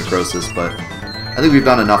that after Necrosis, but I think we've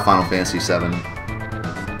done enough Final Fantasy VII.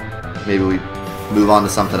 Maybe we move on to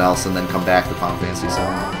something else and then come back to Final Fantasy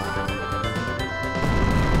VII.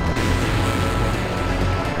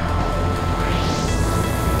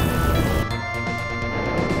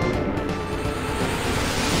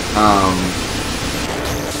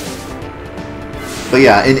 But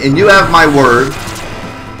yeah, and you have my word.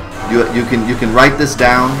 You can write this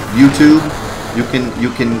down. YouTube, you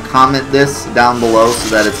can comment this down below so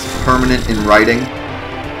that it's permanent in writing,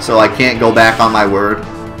 so I can't go back on my word.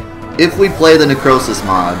 If we play the Necrosis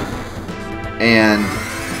mod and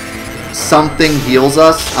something heals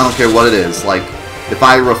us, I don't care what it is. Like, if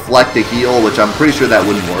I reflect a heal, which I'm pretty sure that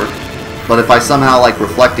wouldn't work, but if I somehow, like,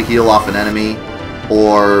 reflect a heal off an enemy,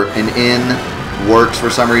 or an inn works for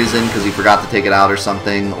some reason because he forgot to take it out or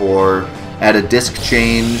something, or at a disc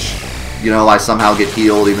change, you know, I somehow get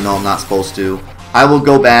healed even though I'm not supposed to, I will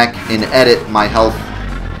go back and edit my health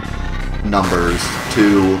numbers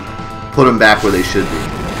to put them back where they should be.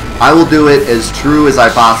 I will do it as true as I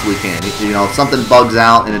possibly can. You know, if something bugs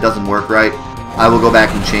out and it doesn't work right, I will go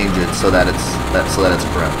back and change it so that it's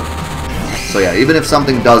correct. So yeah, even if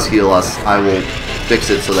something does heal us, I will fix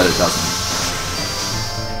it so that it doesn't.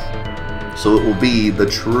 So it will be the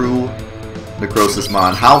true Necrosis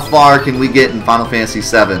mod. How far can we get in Final Fantasy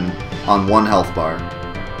VII on one health bar?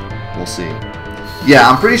 We'll see. Yeah,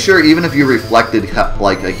 I'm pretty sure even if you reflected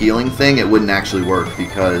like a healing thing, it wouldn't actually work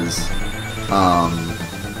because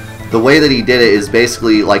the way that he did it is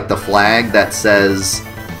basically like the flag that says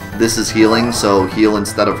this is healing, so heal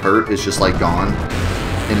instead of hurt is just like gone,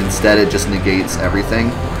 and instead it just negates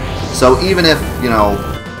everything. So even if, you know,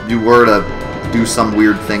 you were to do some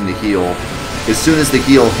weird thing to heal, as soon as the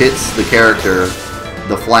heal hits the character,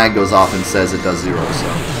 the flag goes off and says it does 0. So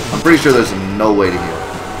I'm pretty sure there's no way to heal.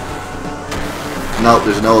 No,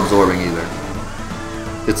 there's no absorbing either.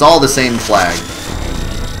 It's all the same flag.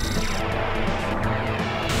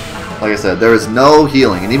 Like I said, there is no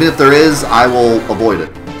healing, and even if there is, I will avoid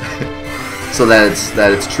it, so that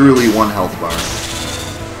it's truly one health bar.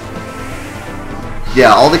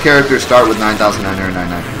 Yeah, all the characters start with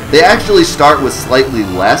 9,999. They actually start with slightly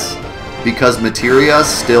less because materia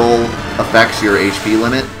still affects your HP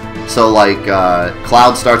limit. So like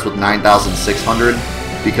Cloud starts with 9,600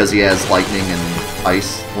 because he has lightning and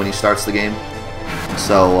ice when he starts the game.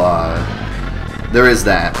 So there is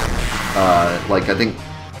that. Like I think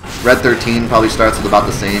Red 13 probably starts with about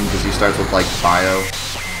the same because he starts with like Bio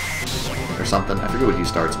or something. I forget what he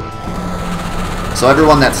starts with. So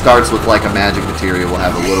everyone that starts with like a magic materia will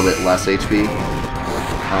have a little bit less HP.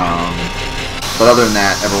 But other than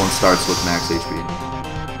that, everyone starts with max HP.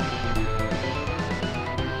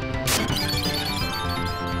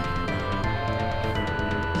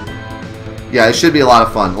 Yeah, it should be a lot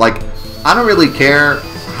of fun. Like, I don't really care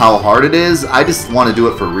how hard it is. I just want to do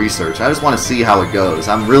it for research. I just want to see how it goes.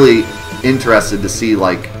 I'm really interested to see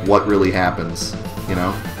like what really happens, you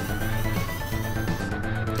know?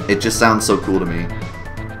 It just sounds so cool to me.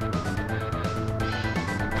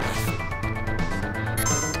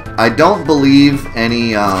 I don't believe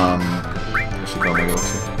any I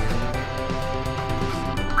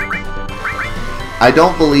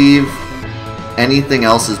don't believe anything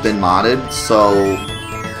else has been modded. So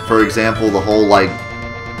for example, the whole like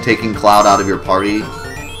taking Cloud out of your party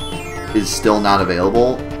is still not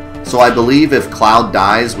available. So I believe if Cloud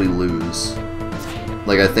dies, we lose.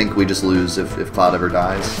 Like, I think we just lose if Cloud ever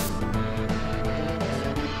dies.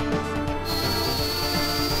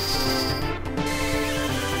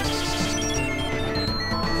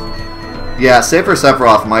 Yeah, save for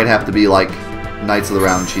Sephiroth might have to be like Knights of the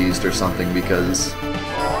Round Cheesed or something because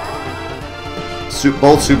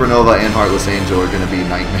both Supernova and Heartless Angel are going to be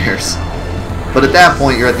nightmares. But at that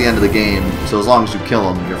point, you're at the end of the game, so as long as you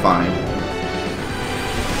kill them, you're fine.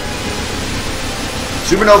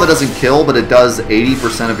 Supernova doesn't kill, but it does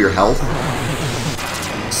 80% of your health.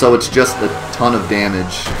 So it's just a ton of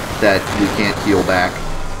damage that you can't heal back.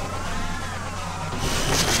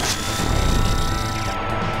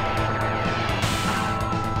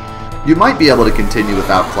 You might be able to continue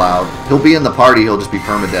without Cloud. He'll be in the party, he'll just be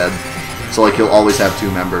permadead. So like he'll always have 2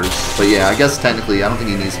 members. But yeah, I guess technically I don't think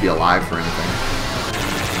he needs to be alive for anything.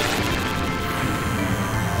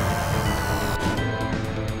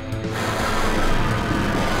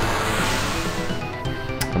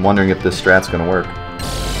 I'm wondering if this strat's gonna work.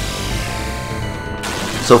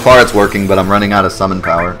 So far it's working, but I'm running out of summon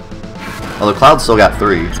power. Although Cloud's still got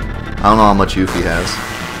 3. I don't know how much Yuffie has.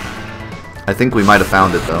 I think we might have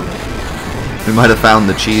found it though. We might have found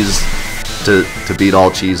the cheese to beat all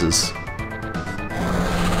cheeses.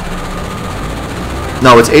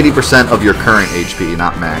 No, it's 80% of your current HP,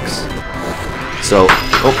 not max. So,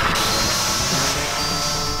 oh.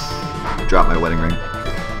 Drop my wedding ring.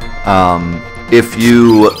 If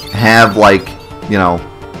you have, like, you know,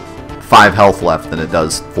 5 health left, then it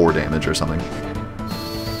does 4 damage or something.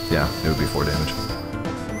 Yeah, it would be 4 damage.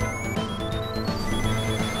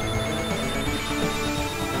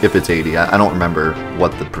 If it's 80. I don't remember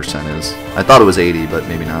what the percent is. I thought it was 80, but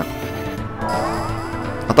maybe not.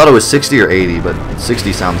 I thought it was 60 or 80, but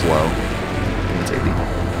 60 sounds low. I think it's 80.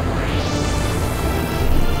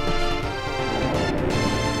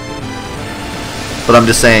 But I'm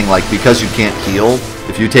just saying, like, because you can't heal,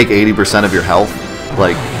 if you take 80% of your health,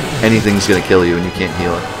 like, anything's gonna kill you and you can't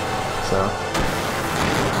heal it.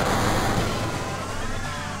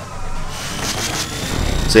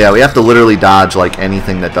 So yeah, we have to literally dodge like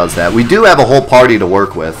anything that does that. We do have a whole party to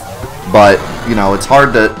work with, but you know, it's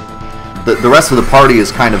hard to... The rest of the party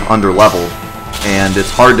is kind of under level, and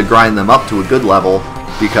it's hard to grind them up to a good level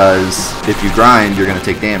because if you grind, you're going to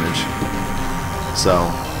take damage.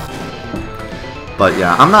 So, but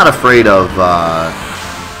yeah, I'm not afraid of...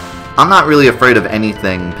 I'm not really afraid of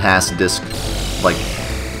anything past disc, like,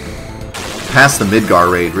 past the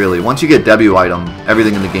Midgar raid, really. Once you get W item,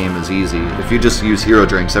 everything in the game is easy. If you just use hero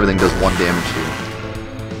drinks, everything does 1 damage to you.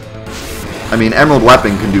 I mean, Emerald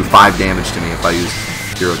Weapon can do 5 damage to me if I use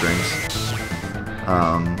hero drinks.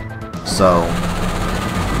 So,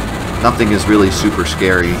 nothing is really super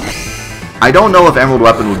scary. I don't know if Emerald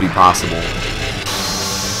Weapon would be possible,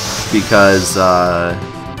 because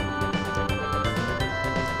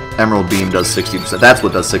Emerald Beam does 60%. That's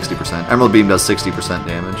what does 60%. Emerald Beam does 60%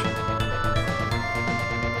 damage.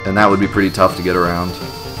 And that would be pretty tough to get around.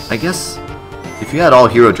 I guess, if you had all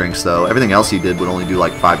hero drinks though, everything else he did would only do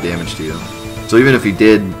like 5 damage to you. So even if he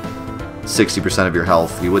did 60% of your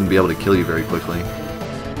health, he wouldn't be able to kill you very quickly.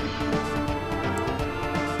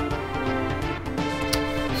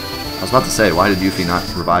 I was about to say, why did Yuffie not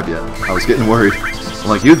revive yet? I was getting worried. I'm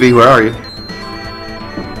like, Yuffie, where are you?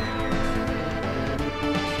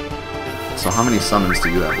 So how many summons do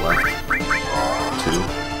you have left? 2.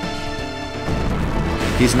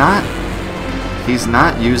 He's not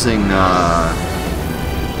using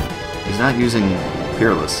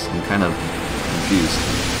Peerless. I'm kind of confused.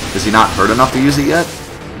 Is he not hurt enough to use it yet?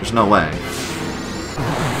 There's no way.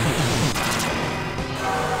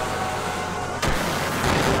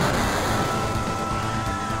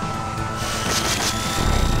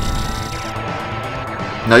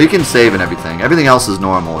 No, you can save and everything. Everything else is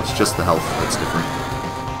normal. It's just the health that's different.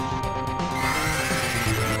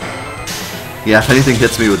 Yeah, if anything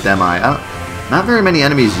hits me with Demi, not very many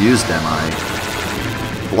enemies use Demi.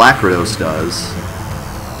 Black Rados does.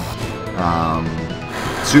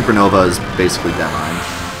 Supernova is basically Demi.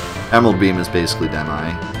 Emerald Beam is basically Demi.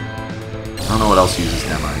 I don't know what else uses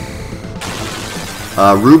Demi.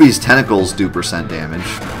 Ruby's tentacles do % damage.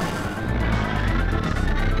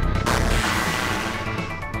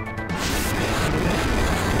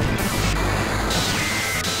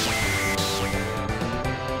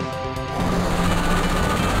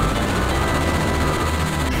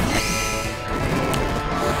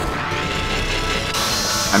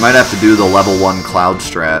 I might have to do the level 1 Cloud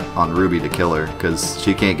strat on Ruby to kill her, because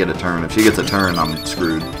she can't get a turn. If she gets a turn, I'm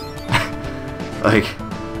screwed. Like,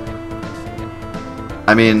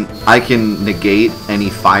 I mean, I can negate any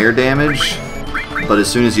fire damage, but as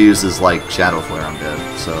soon as he uses, like, Shadow Flare, I'm dead.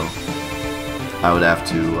 So, I would have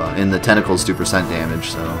to, and the tentacles do % damage,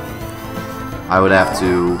 so I would have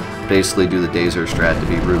to basically do the Dazer strat to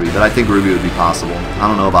beat Ruby, but I think Ruby would be possible. I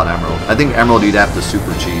don't know about Emerald. I think Emerald you'd have to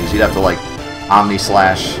super cheese. You'd have to, like, Omni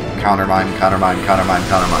Slash, Countermine, Countermine, Countermine,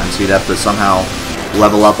 Countermine. So you'd have to somehow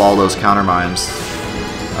level up all those Countermines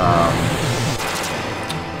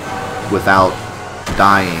without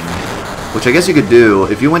dying. Which I guess you could do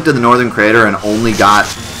if you went to the Northern Crater and only got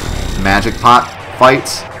Magic Pot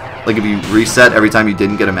fights. Like if you reset every time you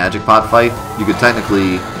didn't get a Magic Pot fight, you could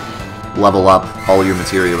technically level up all your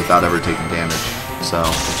materia without ever taking damage. So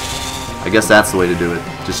I guess that's the way to do it.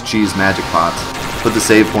 Just cheese Magic Pots. Put the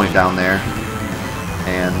save point down there.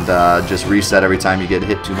 And just reset every time you get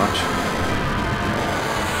hit too much.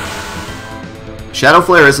 Shadow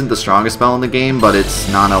Flare isn't the strongest spell in the game, but it's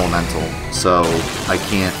non-elemental, so I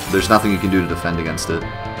can't... There's nothing you can do to defend against it.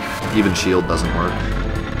 Even Shield doesn't work.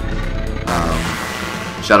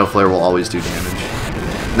 Shadow Flare will always do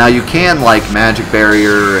damage. Now you can, like, Magic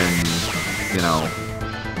Barrier and, you know,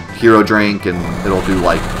 Hero Drink, and it'll do,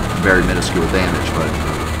 like, very minuscule damage,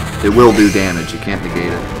 but it will do damage. You can't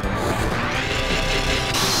negate it.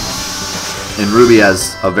 And Ruby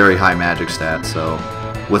has a very high magic stat, so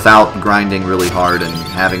without grinding really hard and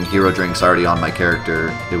having hero drinks already on my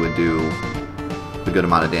character, it would do a good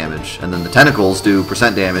amount of damage. And then the tentacles do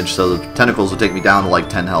 % damage, so the tentacles would take me down to like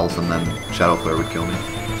 10 health, and then Shadow Flare would kill me.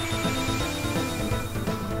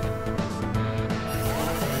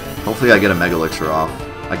 Hopefully I get a Mega Elixir off.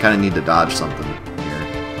 I kind of need to dodge something here.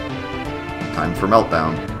 Time for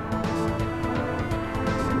Meltdown.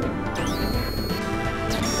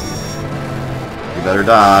 You better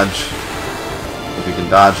dodge. If you can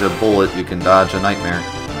dodge a bullet, you can dodge a nightmare. I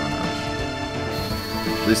don't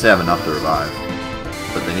know. At least they have enough to revive.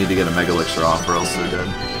 But they need to get a Mega Elixir off or else they're dead.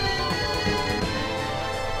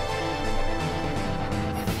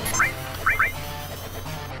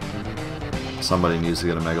 Somebody needs to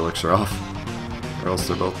get a Mega Elixir off, or else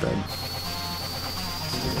they're both dead.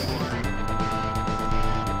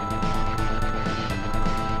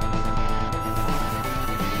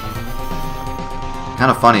 Kind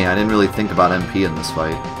of funny, I didn't really think about MP in this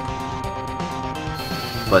fight.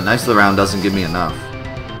 But Knights of the Round doesn't give me enough.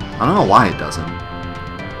 I don't know why it doesn't.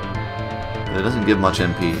 It doesn't give much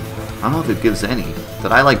MP. I don't know if it gives any.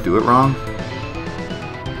 Did I like do it wrong?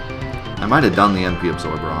 I might have done the MP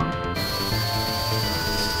absorb wrong.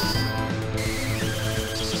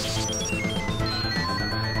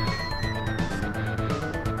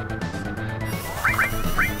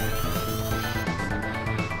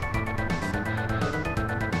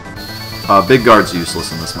 Big Guard's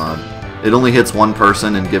useless in this mod. It only hits one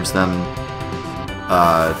person and gives them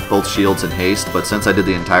both shields and haste, but since I did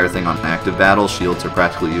the entire thing on active battle, shields are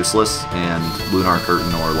practically useless, and Lunar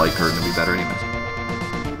Curtain or Light Curtain would be better anyways.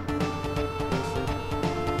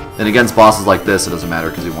 And against bosses like this, it doesn't matter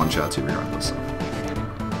because he one-shots you regardless. So.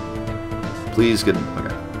 Please get...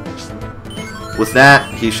 okay. With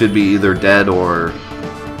that, he should be either dead or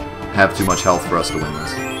have too much health for us to win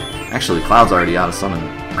this. Actually, Cloud's already out of summon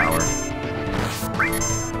power.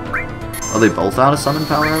 Are they both out of summon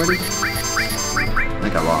power already? I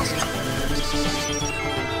think I lost.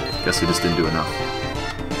 Guess he just didn't do enough.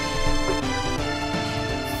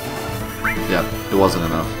 Yeah, it wasn't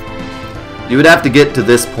enough. You would have to get to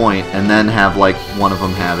this point and then have like one of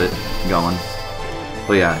them have it going.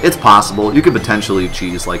 But yeah, it's possible. You could potentially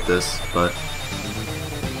cheese like this, but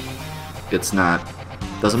it's not.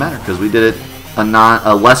 Doesn't matter because we did it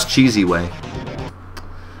a less cheesy way.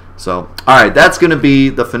 So, alright, that's going to be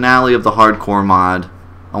the finale of the hardcore mod.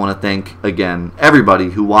 I want to thank, again,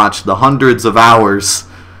 everybody who watched the hundreds of hours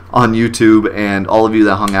on YouTube and all of you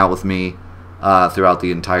that hung out with me throughout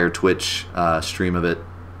the entire Twitch stream of it.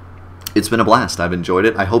 It's been a blast. I've enjoyed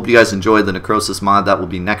it. I hope you guys enjoyed the Necrosis mod. That will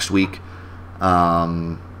be next week.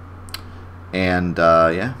 Yeah,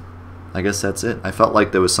 I guess that's it. I felt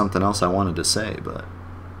like there was something else I wanted to say, but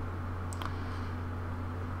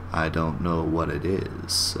I don't know what it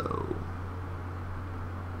is, so...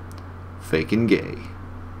 Faking gay.